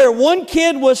where one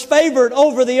kid was favored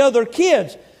over the other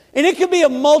kids. And it could be a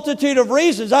multitude of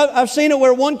reasons. I've seen it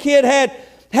where one kid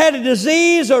had a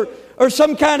disease or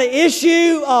some kind of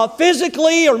issue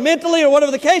physically or mentally or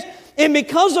whatever the case. And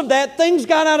because of that, things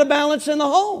got out of balance in the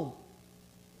home.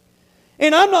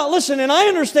 And and I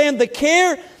understand the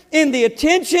care and the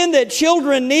attention that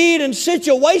children need in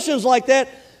situations like that.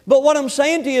 But what I'm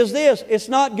saying to you is this, it's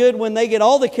not good when they get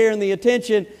all the care and the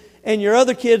attention and your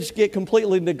other kids get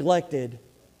completely neglected.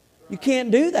 You can't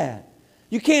do that.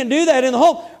 You can't do that in the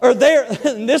home.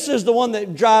 And this is the one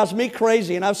that drives me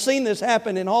crazy, and I've seen this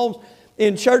happen in homes,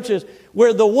 in churches,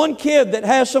 where the one kid that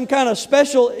has some kind of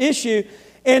special issue,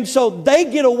 and so they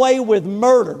get away with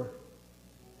murder.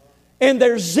 And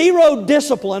there's zero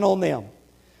discipline on them.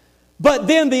 But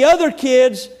then the other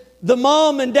kids, the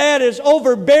mom and dad is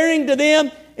overbearing to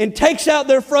them and takes out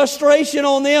their frustration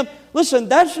on them. Listen,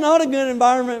 that's not a good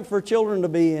environment for children to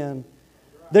be in.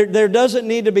 There doesn't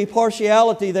need to be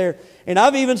partiality there. And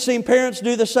I've even seen parents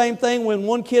do the same thing when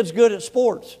one kid's good at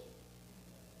sports.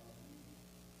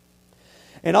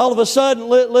 And all of a sudden,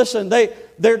 listen,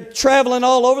 they're traveling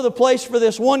all over the place for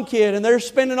this one kid, and they're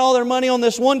spending all their money on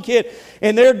this one kid,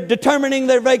 and they're determining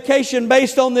their vacation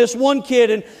based on this one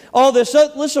kid and all this.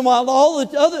 Listen, while all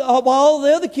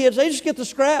the other kids, they just get the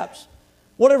scraps,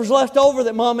 whatever's left over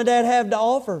that mom and dad have to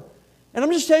offer. And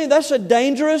I'm just telling you, that's a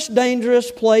dangerous,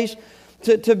 dangerous place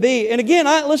to be. And again,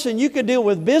 listen, you could deal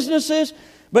with businesses,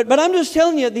 but I'm just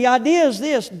telling you, the idea is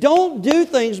this: don't do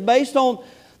things based on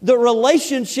the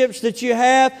relationships that you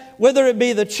have, whether it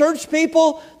be the church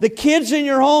people, the kids in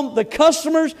your home, the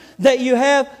customers that you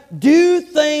have. Do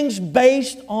things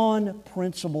based on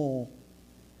principle.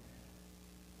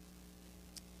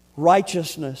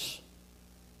 righteousness.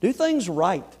 Do things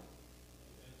right.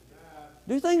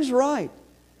 Do things right.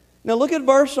 Now look at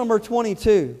verse number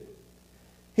 22.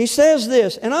 He says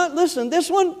this, and listen, this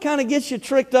one kind of gets you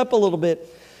tricked up a little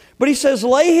bit. But he says,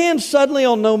 lay hands suddenly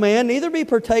on no man, neither be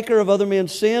partaker of other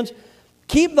men's sins.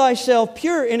 Keep thyself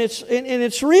pure. And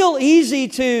it's real easy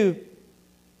to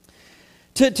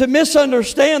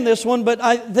misunderstand this one, but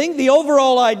I think the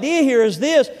overall idea here is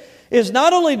this, is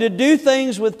not only to do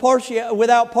things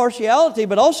without partiality,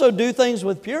 but also do things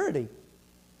with purity.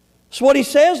 That's what he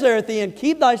says there at the end,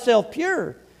 keep thyself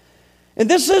pure. And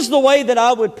this is the way that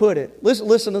I would put it.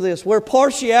 Listen to this. Where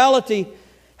partiality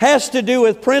has to do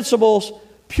with principles,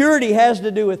 purity has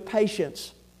to do with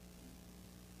patience.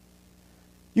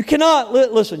 You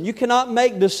cannot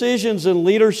make decisions in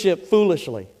leadership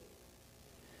foolishly.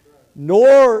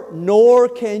 Nor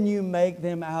can you make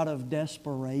them out of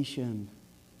desperation.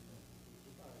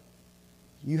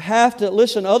 You have to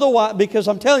listen, otherwise, because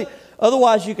I'm telling you,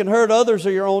 otherwise you can hurt others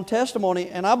or your own testimony.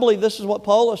 And I believe this is what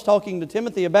Paul is talking to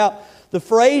Timothy about. The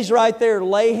phrase right there,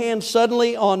 lay hands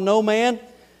suddenly on no man,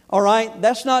 all right,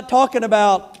 that's not talking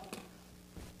about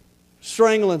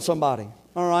strangling somebody,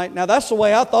 all right. Now that's the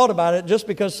way I thought about it, just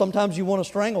because sometimes you want to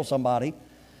strangle somebody.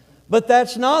 But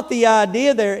that's not the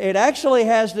idea there. It actually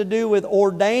has to do with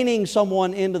ordaining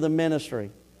someone into the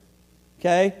ministry,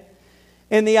 okay.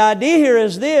 And the idea here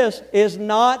is this, is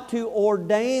not to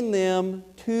ordain them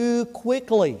too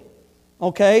quickly,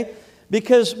 okay?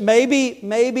 Because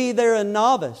maybe they're a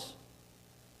novice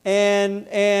and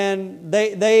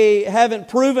they haven't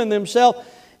proven themselves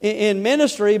in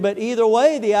ministry, but either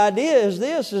way, the idea is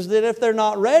this, is that if they're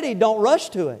not ready, don't rush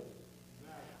to it.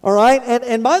 All right?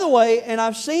 And by the way, and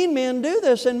I've seen men do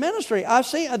this in ministry.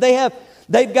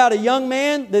 They've got a young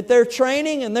man that they're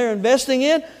training and they're investing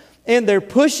in, and they're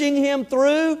pushing him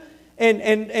through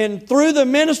and through the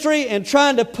ministry and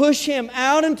trying to push him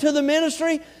out into the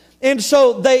ministry. And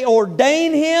so they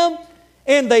ordain him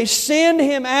and they send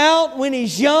him out when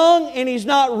he's young and he's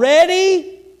not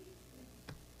ready.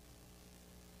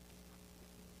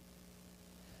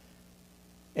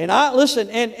 And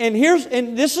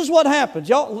this is what happens.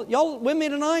 Y'all with me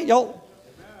tonight?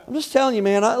 I'm just telling you,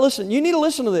 man. You need to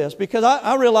listen to this, because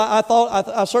I realize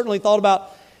I certainly thought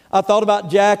about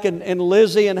Jack and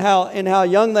Lizzie and how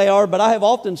young they are, but I have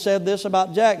often said this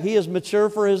about Jack. He is mature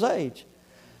for his age.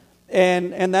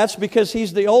 And that's because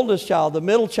he's the oldest child. The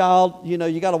middle child,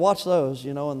 you got to watch those,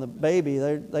 and the baby,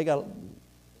 they got,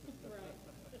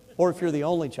 or if you're the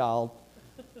only child.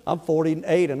 I'm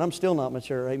 48 and I'm still not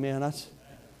mature. Amen.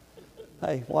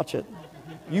 Hey, watch it.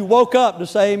 You woke up to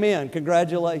say amen.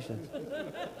 Congratulations.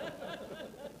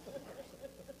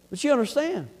 But you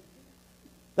understand.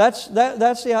 That's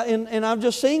and I've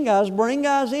just seen guys bring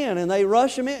guys in and they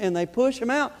rush them in and they push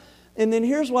them out. And then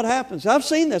here's what happens. I've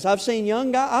seen this. I've seen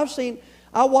young guys.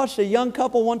 I watched a young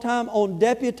couple one time on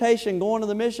deputation going to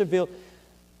the mission field.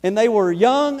 And they were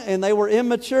young and they were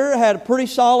immature, had a pretty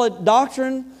solid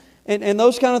doctrine and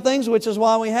those kind of things, which is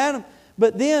why we had them.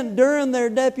 But then during their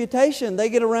deputation, they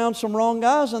get around some wrong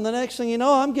guys, and the next thing you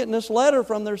know, I'm getting this letter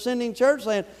from their sending church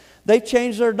saying they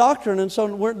changed their doctrine, and so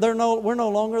we're no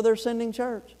longer their sending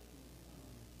church.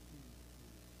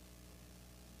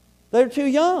 They're too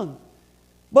young.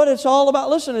 But it's all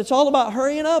about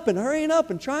hurrying up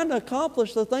and trying to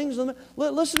accomplish the things.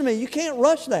 Listen to me, you can't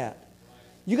rush that.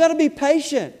 You got to be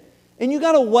patient. And you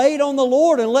got to wait on the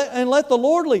Lord and let the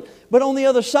Lord lead. But on the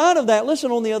other side of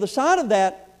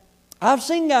that, I've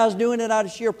seen guys doing it out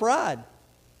of sheer pride.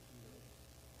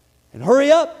 And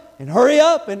hurry up and hurry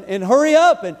up and hurry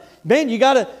up, and man, you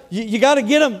got to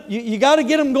get them. You got to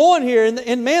get them going here.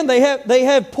 And man, they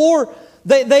have poor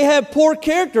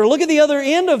character. Look at the other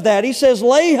end of that. He says,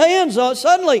 "Lay hands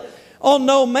suddenly on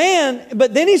no man."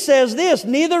 But then he says this: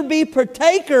 "Neither be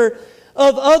partaker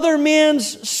of other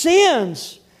men's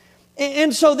sins."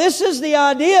 And so this is the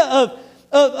idea of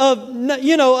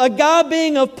a guy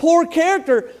being of poor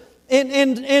character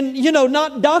and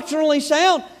not doctrinally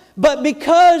sound, but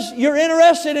because you're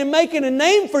interested in making a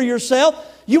name for yourself,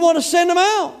 you want to send them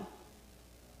out.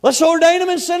 Let's ordain them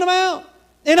and send them out.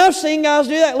 And I've seen guys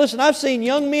do that. Listen, I've seen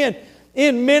young men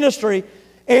in ministry,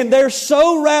 and they're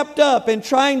so wrapped up in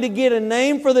trying to get a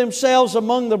name for themselves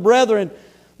among the brethren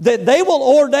that they will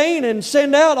ordain and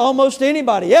send out almost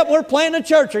anybody. Yep, we're planting a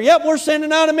church, or yep, we're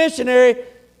sending out a missionary,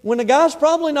 when the guy's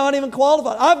probably not even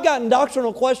qualified. I've gotten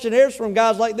doctrinal questionnaires from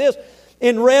guys like this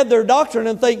and read their doctrine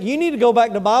and think, you need to go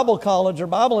back to Bible college or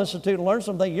Bible Institute and learn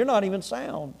something. You're not even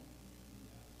sound.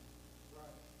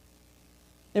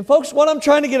 And folks, what I'm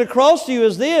trying to get across to you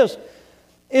is this,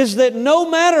 is that no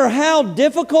matter how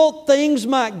difficult things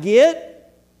might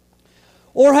get,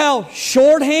 or how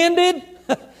short-handed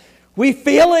we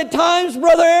feel at times,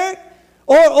 Brother Eric,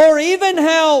 or even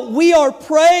how we are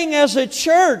praying as a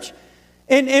church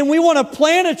and we want to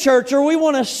plant a church or we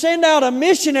want to send out a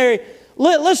missionary.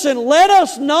 Listen, let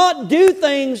us not do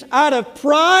things out of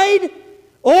pride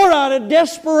or out of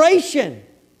desperation.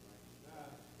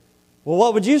 Well,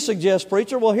 what would you suggest,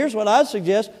 preacher? Well, here's what I'd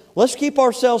suggest. Let's keep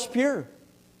ourselves pure.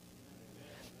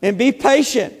 And be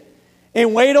patient.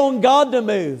 And wait on God to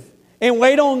move. And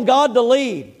wait on God to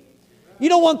lead. You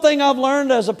know, one thing I've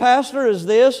learned as a pastor is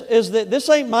that this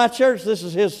ain't my church, this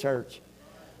is His church.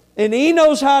 And He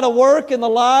knows how to work in the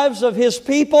lives of His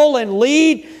people and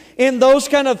lead in those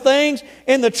kind of things.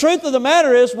 And the truth of the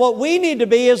matter is, what we need to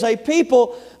be is a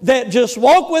people that just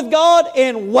walk with God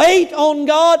and wait on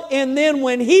God. And then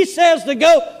when He says to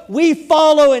go, we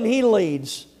follow and He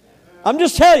leads. I'm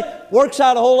just telling you, works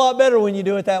out a whole lot better when you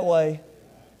do it that way.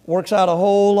 Works out a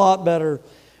whole lot better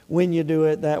when you do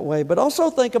it that way. But also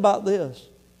think about this.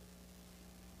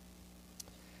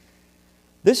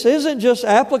 This isn't just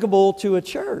applicable to a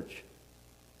church.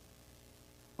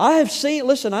 I have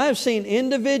seen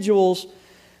individuals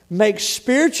make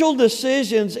spiritual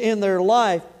decisions in their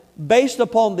life based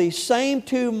upon these same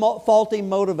two faulty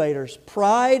motivators,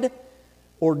 pride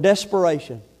or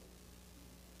desperation.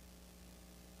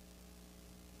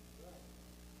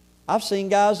 I've seen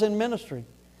guys in ministry,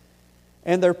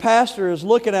 and their pastor is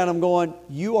looking at them going,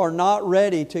 you are not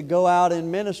ready to go out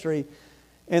in ministry.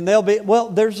 And they'll be, well,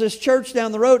 there's this church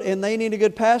down the road and they need a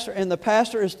good pastor. And the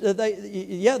pastor is,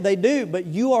 they do, but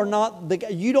you are not,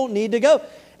 you don't need to go.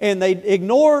 And they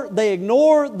ignore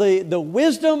the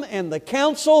wisdom and the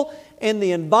counsel and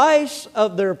the advice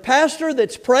of their pastor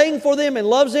that's praying for them and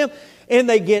loves them. And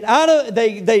they get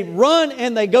they run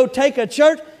and they go take a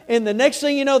church. And the next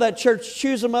thing you know, that church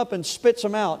chews them up and spits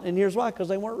them out. And here's why, because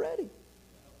they weren't ready.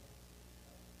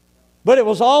 But it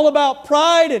was all about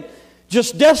pride and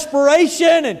just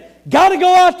desperation and got to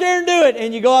go out there and do it.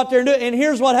 And you go out there and do it. And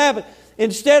here's what happened.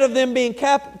 Instead of them being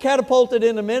catapulted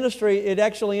into ministry, it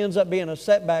actually ends up being a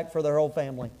setback for their whole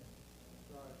family.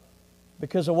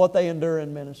 Because of what they endure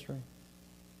in ministry.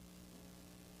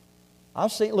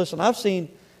 I've seen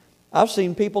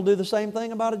people do the same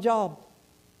thing about a job.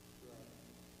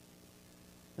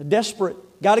 They're desperate.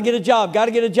 Got to get a job, got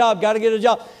to get a job, got to get a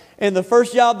job. And the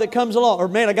first job that comes along, or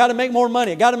man, I got to make more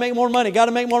money, got to make more money, got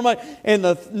to make more money. And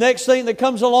the next thing that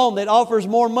comes along that offers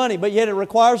more money, but yet it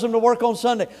requires them to work on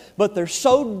Sunday. But they're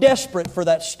so desperate for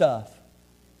that stuff.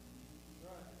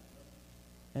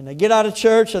 And they get out of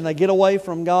church and they get away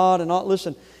from God and not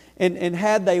listen. And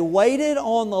had they waited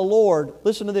on the Lord,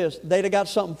 listen to this, they'd have got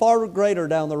something far greater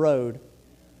down the road.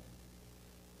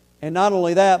 And not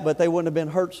only that, but they wouldn't have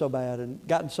been hurt so bad and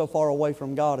gotten so far away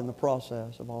from God in the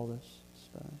process of all this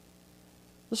stuff.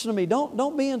 Listen to me,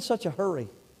 don't be in such a hurry.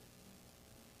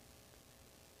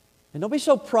 And don't be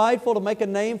so prideful to make a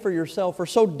name for yourself or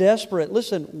so desperate.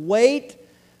 Listen, wait.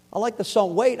 I like the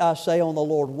song, wait, I say on the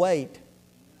Lord, wait.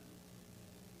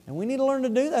 And we need to learn to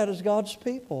do that as God's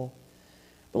people.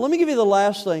 But let me give you the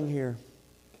last thing here.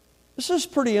 This is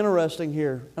pretty interesting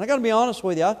here. And I got to be honest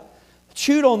with you, I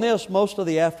chewed on this most of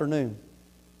the afternoon.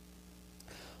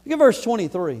 Look at verse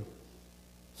 23.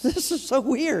 This is so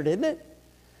weird, isn't it?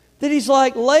 That he's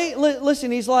like,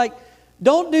 listen, he's like,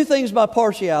 don't do things by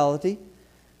partiality.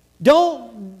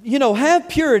 Don't, have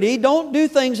purity. Don't do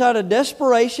things out of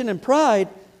desperation and pride.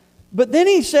 But then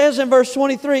he says in verse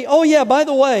 23, oh yeah, by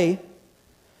the way,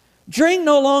 drink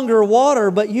no longer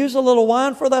water, but use a little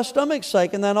wine for thy stomach's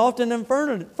sake, and thine often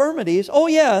infirmities. Oh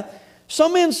yeah,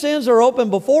 some men's sins are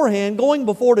open beforehand, going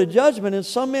before to judgment, and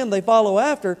some men they follow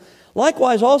after.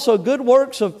 Likewise also good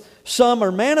works of some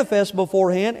are manifest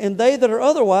beforehand, and they that are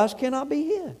otherwise cannot be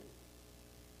hid.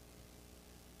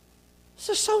 This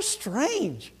is so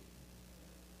strange.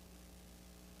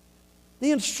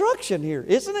 The instruction here,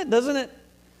 isn't it? Doesn't it?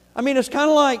 I mean, it's kind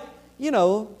of like,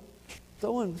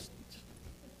 throwing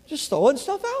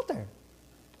stuff out there.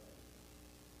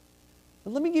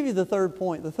 But let me give you the third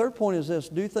point. The third point is this: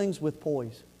 do things with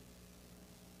poise.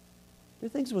 Do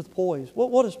things with poise.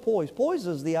 What is poise? Poise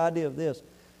is the idea of this: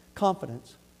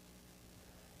 confidence.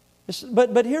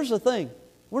 But here's the thing.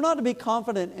 We're not to be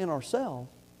confident in ourselves.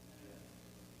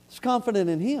 It's confident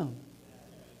in Him.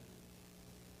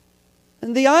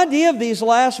 And the idea of these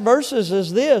last verses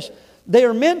is this: they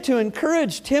are meant to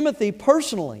encourage Timothy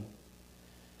personally.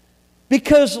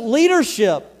 Because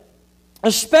leadership,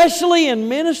 especially in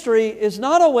ministry, is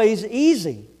not always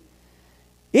easy.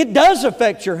 It does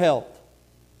affect your health.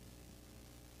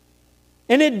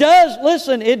 And it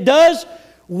does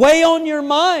weigh on your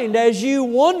mind as you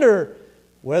wonder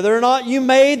whether or not you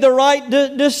made the right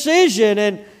decision.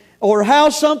 And or how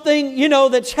something,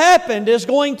 that's happened is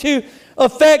going to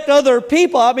affect other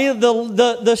people. I mean,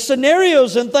 the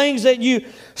scenarios and things that you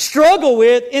struggle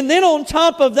with. And then on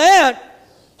top of that,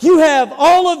 you have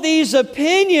all of these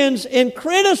opinions and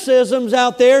criticisms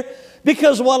out there,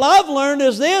 because what I've learned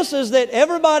is that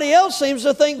everybody else seems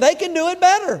to think they can do it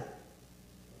better.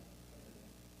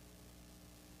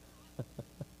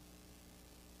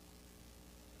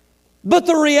 But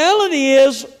the reality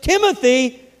is,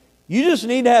 Timothy, you just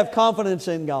need to have confidence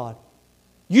in God.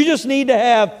 You need to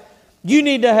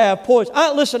have poise.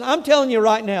 Listen, I'm telling you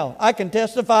right now, I can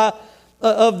testify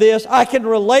of this. I can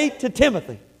relate to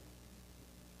Timothy.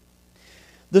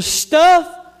 The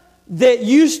stuff that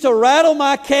used to rattle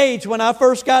my cage when I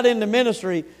first got into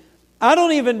ministry, I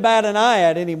don't even bat an eye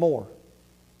at anymore.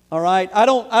 All right? I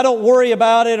don't worry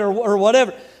about it or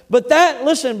whatever. But that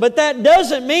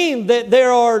doesn't mean that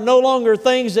there are no longer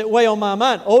things that weigh on my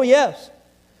mind. Oh, yes.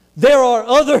 There are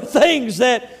other things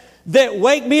that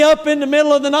wake me up in the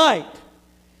middle of the night.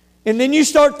 And then you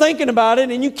start thinking about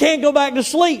it and you can't go back to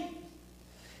sleep.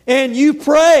 And you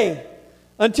pray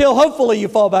until hopefully you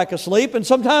fall back asleep. And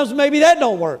sometimes maybe that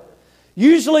don't work.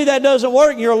 Usually that doesn't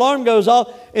work and your alarm goes off.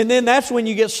 And then that's when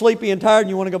you get sleepy and tired and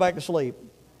you want to go back to sleep.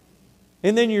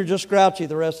 And then you're just grouchy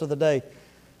the rest of the day.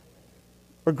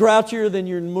 Or grouchier than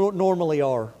you normally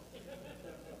are.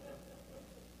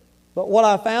 But what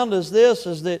I found is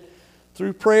that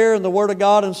through prayer and the Word of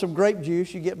God and some grape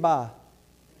juice, you get by.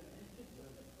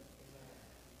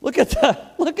 Look at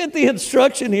the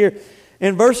instruction here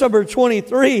in verse number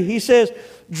 23. He says,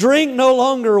 drink no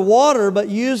longer water, but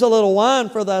use a little wine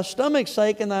for thy stomach's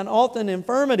sake and thine often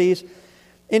infirmities.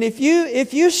 And if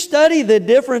you study the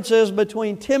differences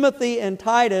between Timothy and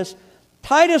Titus,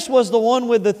 Titus was the one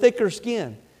with the thicker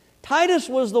skin. Titus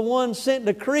was the one sent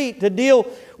to Crete to deal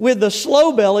with the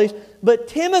slow bellies, but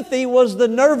Timothy was the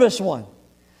nervous one.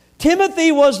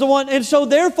 Timothy was the one, and so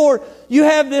therefore you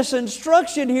have this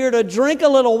instruction here to drink a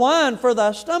little wine for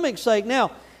thy stomach's sake.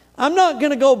 Now, I'm not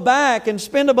going to go back and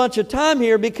spend a bunch of time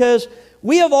here because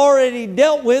we have already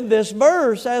dealt with this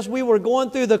verse as we were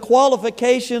going through the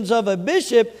qualifications of a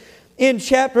bishop in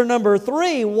chapter number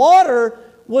 3. Water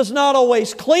was not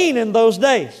always clean in those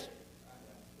days.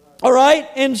 All right?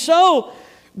 And so,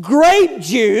 grape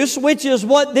juice, which is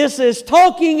what this is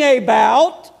talking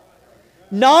about,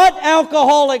 not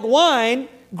alcoholic wine,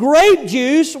 grape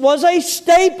juice was a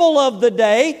staple of the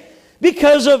day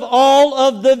because of all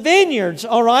of the vineyards.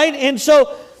 All right? And so,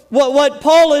 what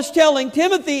Paul is telling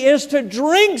Timothy is to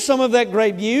drink some of that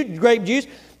grape juice.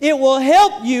 It will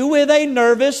help you with a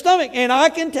nervous stomach. And I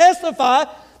can testify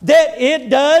that it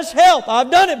does help. I've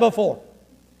done it before.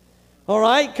 All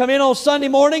right? Come in on Sunday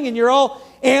morning and you're all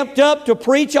amped up to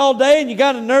preach all day and you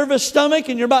got a nervous stomach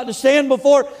and you're about to stand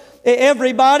before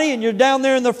everybody and you're down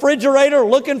there in the refrigerator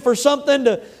looking for something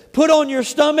to put on your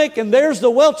stomach, and there's the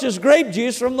Welch's grape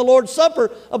juice from the Lord's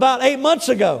Supper about 8 months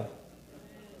ago.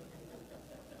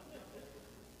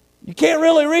 You can't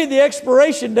really read the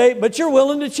expiration date, but you're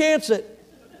willing to chance it.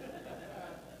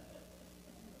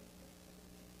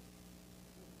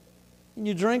 And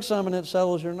you drink some and it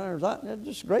settles your nerves.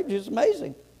 Just grape juice is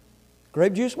amazing.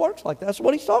 Grape juice works like that. That's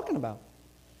what he's talking about.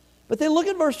 But then look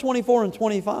at verse 24 and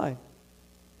 25.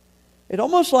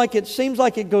 It seems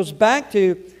like it goes back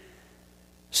to,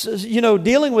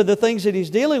 dealing with the things that he's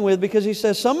dealing with, because he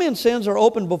says some men's sins are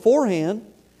open beforehand.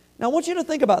 Now I want you to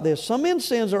think about this. Some men's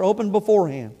sins are open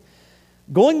beforehand.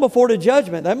 Going before the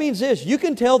judgment, that means this: you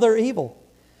can tell they're evil.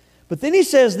 But then he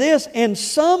says this, and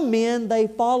some men they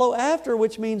follow after,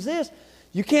 which means this: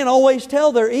 you can't always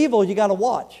tell they're evil, you got to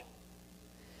watch.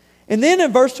 And then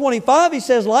in verse 25 he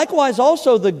says, likewise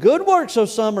also the good works of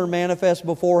some are manifest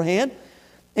beforehand,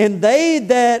 and they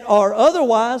that are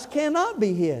otherwise cannot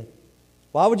be hid.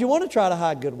 Why would you want to try to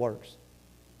hide good works?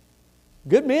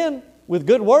 Good men with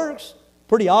good works,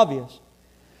 pretty obvious.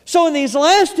 So in these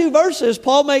last two verses,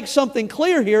 Paul makes something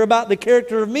clear here about the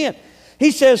character of men.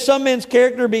 He says some men's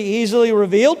character be easily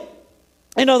revealed.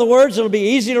 In other words, it'll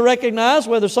be easy to recognize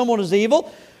whether someone is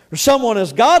evil or someone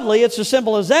is godly. It's as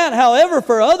simple as that. However,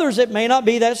 for others, it may not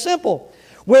be that simple.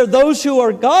 Where those who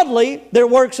are godly, their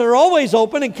works are always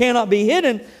open and cannot be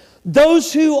hidden.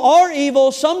 Those who are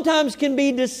evil sometimes can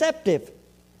be deceptive.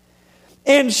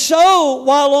 And so,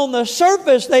 while on the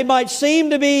surface they might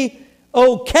seem to be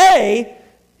okay,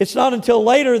 it's not until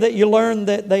later that you learn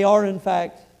that they are in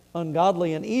fact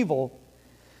ungodly and evil.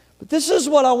 But this is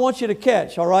what I want you to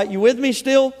catch, all right? You with me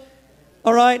still?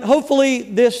 All right? Hopefully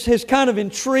this has kind of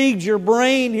intrigued your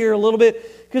brain here a little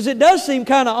bit, because it does seem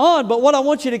kind of odd. But what I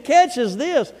want you to catch is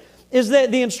this, is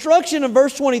that the instruction in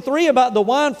verse 23 about the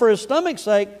wine for his stomach's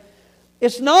sake,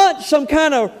 it's not some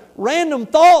kind of random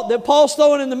thought that Paul's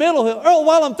throwing in the middle. Oh,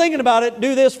 while I'm thinking about it,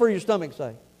 do this for your stomach's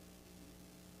sake.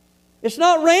 It's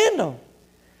not random.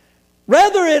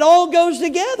 Rather, it all goes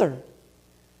together.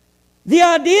 The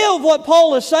idea of what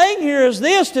Paul is saying here is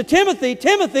this to Timothy: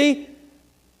 Timothy,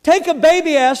 take a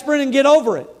baby aspirin and get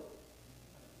over it.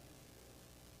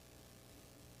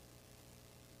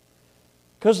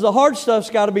 Because the hard stuff's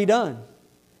got to be done.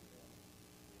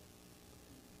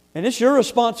 And it's your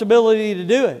responsibility to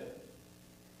do it.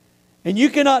 And you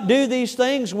cannot do these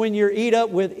things when you're eat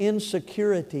up with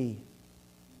insecurity.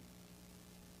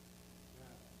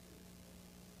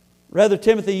 Rather,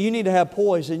 Timothy, you need to have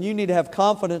poise and you need to have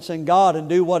confidence in God and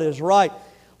do what is right.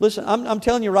 Listen, I'm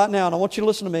telling you right now, and I want you to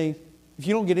listen to me. If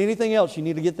you don't get anything else, you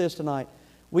need to get this tonight.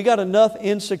 We got enough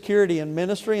insecurity in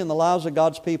ministry and the lives of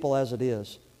God's people as it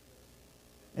is.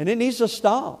 And it needs to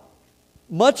stop.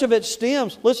 Much of it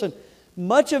stems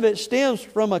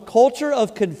from a culture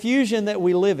of confusion that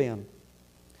we live in,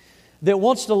 that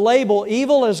wants to label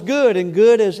evil as good and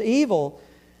good as evil,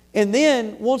 and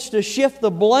then wants to shift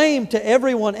the blame to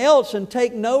everyone else and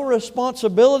take no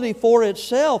responsibility for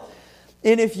itself.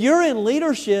 And if you're in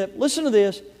leadership, listen to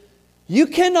this, you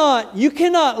cannot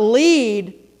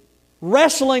lead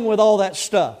wrestling with all that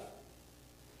stuff.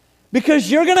 Because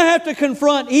you're going to have to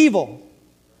confront evil.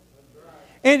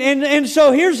 And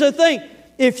so here's the thing.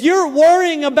 If you're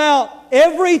worrying about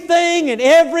everything and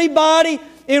everybody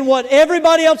and what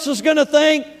everybody else is going to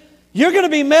think, you're going to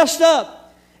be messed up.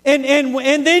 And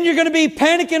then you're going to be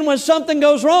panicking when something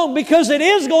goes wrong, because it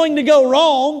is going to go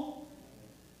wrong.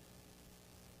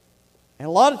 And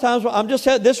a lot of times,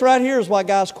 this right here is why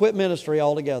guys quit ministry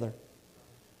altogether.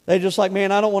 They're just like,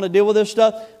 man, I don't want to deal with this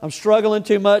stuff. I'm struggling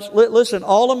too much. Listen,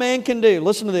 all a man can do,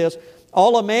 listen to this,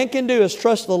 all a man can do is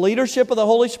trust the leadership of the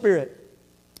Holy Spirit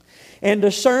and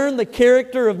discern the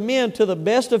character of men to the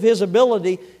best of his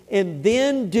ability, and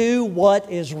then do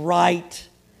what is right.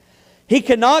 He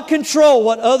cannot control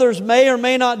what others may or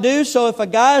may not do, so if a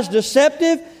guy is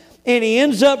deceptive and he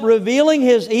ends up revealing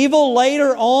his evil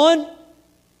later on,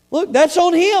 look, that's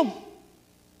on him.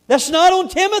 That's not on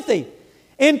Timothy.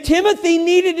 And Timothy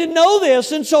needed to know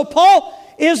this, and so Paul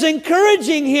is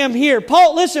encouraging him here.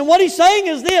 Paul, listen, what he's saying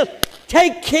is this: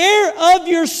 take care of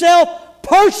yourself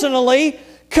personally.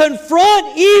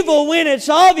 Confront evil when it's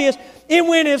obvious. And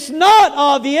when it's not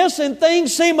obvious and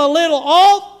things seem a little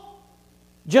off,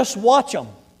 just watch them.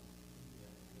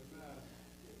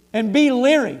 And be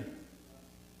leery.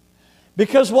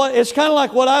 Because it's kind of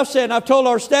like what I've said, and I've told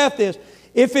our staff this.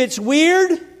 If it's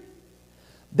weird,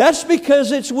 that's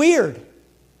because it's weird.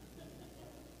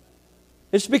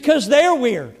 It's because they're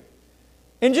weird.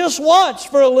 And just watch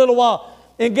for a little while.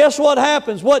 And guess what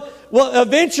happens?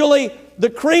 Eventually the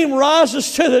cream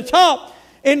rises to the top.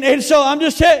 And so I'm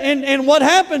just telling you, and what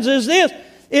happens is this,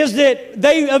 is that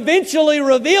they eventually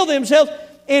reveal themselves,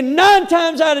 and 9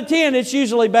 times out of 10 it's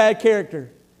usually bad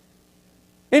character.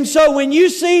 And so when you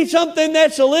see something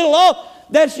that's a little off,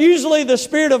 that's usually the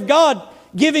Spirit of God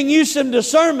giving you some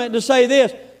discernment to say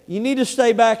this: you need to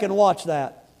stay back and watch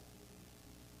that.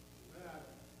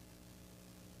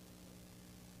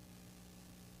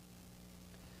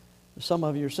 Some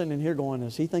of you are sitting in here going,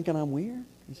 is he thinking I'm weird?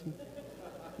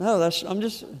 No, this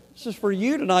is for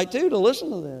you tonight too, to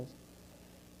listen to this.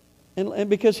 And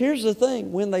because here's the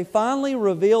thing, when they finally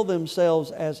reveal themselves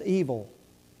as evil,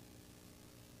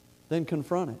 then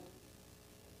confront it.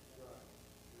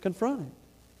 Confront it.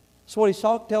 That's what he's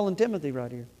telling Timothy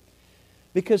right here.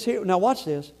 Because here, now watch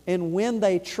this, and when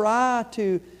they try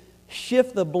to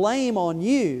shift the blame on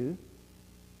you,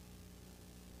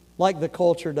 like the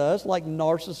culture does, like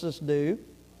narcissists do,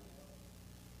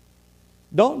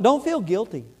 don't feel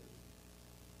guilty.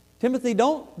 Timothy,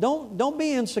 don't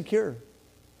be insecure.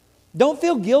 Don't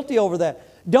feel guilty over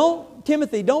that.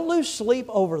 Timothy, don't lose sleep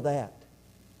over that.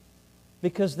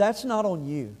 Because that's not on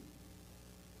you.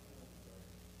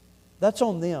 That's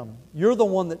on them. You're the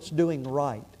one that's doing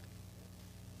right.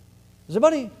 Is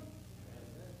anybody?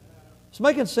 It's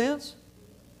making sense?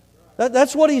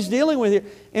 That's what he's dealing with here.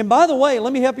 And by the way,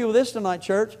 let me help you with this tonight,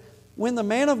 church. When the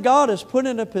man of God is put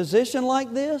in a position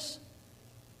like this,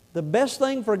 the best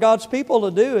thing for God's people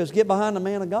to do is get behind the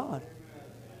man of God.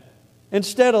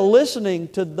 Instead of listening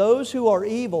to those who are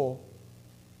evil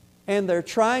and they're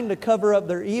trying to cover up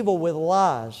their evil with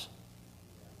lies,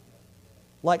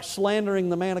 like slandering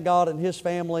the man of God and his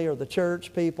family or the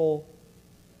church people.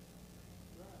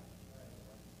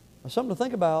 That's something to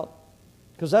think about,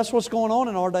 because that's what's going on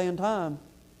in our day and time.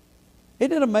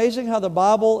 Isn't it amazing how the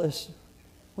Bible is,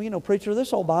 preacher,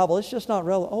 this whole Bible, it's just not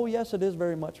relevant. Oh, yes, it is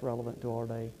very much relevant to our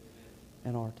day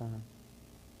and our time.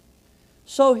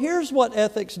 So here's what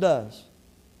ethics does.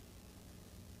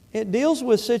 It deals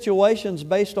with situations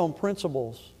based on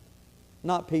principles,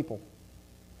 not people.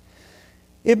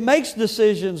 It makes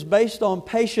decisions based on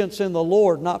patience in the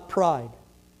Lord, not pride.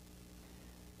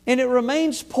 And it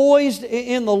remains poised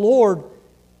in the Lord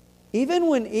even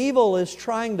when evil is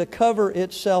trying to cover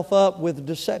itself up with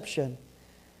deception.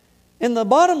 And the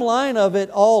bottom line of it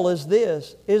all is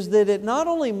this, is that it not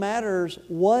only matters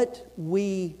what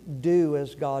we do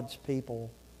as God's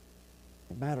people,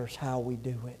 it matters how we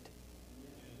do it.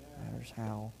 It matters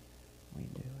how we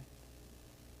do it.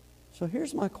 So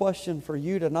here's my question for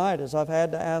you tonight, as I've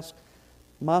had to ask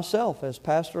myself as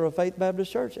pastor of Faith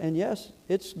Baptist Church. And yes,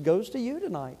 it goes to you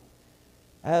tonight.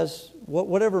 As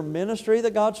whatever ministry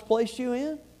that God's placed you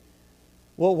in,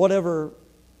 well, whatever,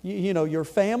 your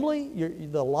family,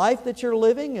 the life that you're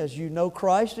living as you know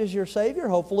Christ as your Savior.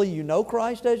 Hopefully you know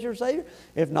Christ as your Savior.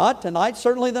 If not, tonight's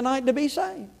certainly the night to be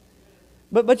saved.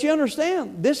 But you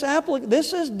understand, this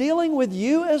is dealing with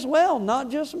you as well, not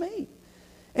just me.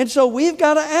 And so we've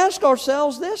got to ask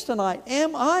ourselves this tonight.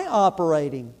 Am I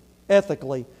operating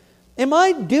ethically? Am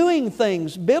I doing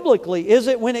things biblically? Is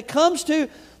it when it comes to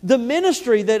the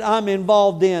ministry that I'm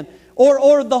involved in,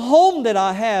 or the home that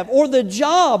I have, or the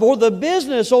job, or the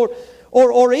business,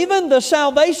 or even the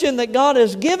salvation that God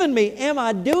has given me? Am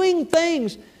I doing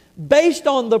things based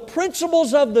on the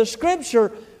principles of the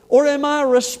Scripture, or am I a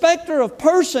respecter of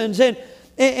persons and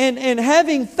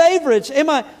having favorites?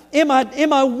 Am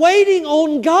I waiting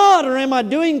on God, or am I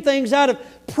doing things out of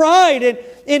pride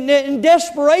and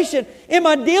desperation? Am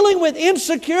I dealing with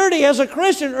insecurity as a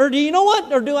Christian? Or do you know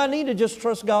what? Or do I need to just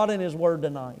trust God and His Word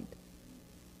tonight?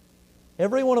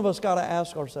 Every one of us got to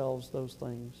ask ourselves those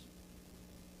things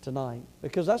tonight,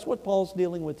 because that's what Paul's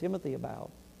dealing with Timothy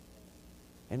about.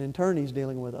 And in turn, he's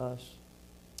dealing with us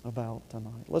about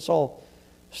tonight. Let's all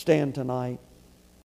stand tonight.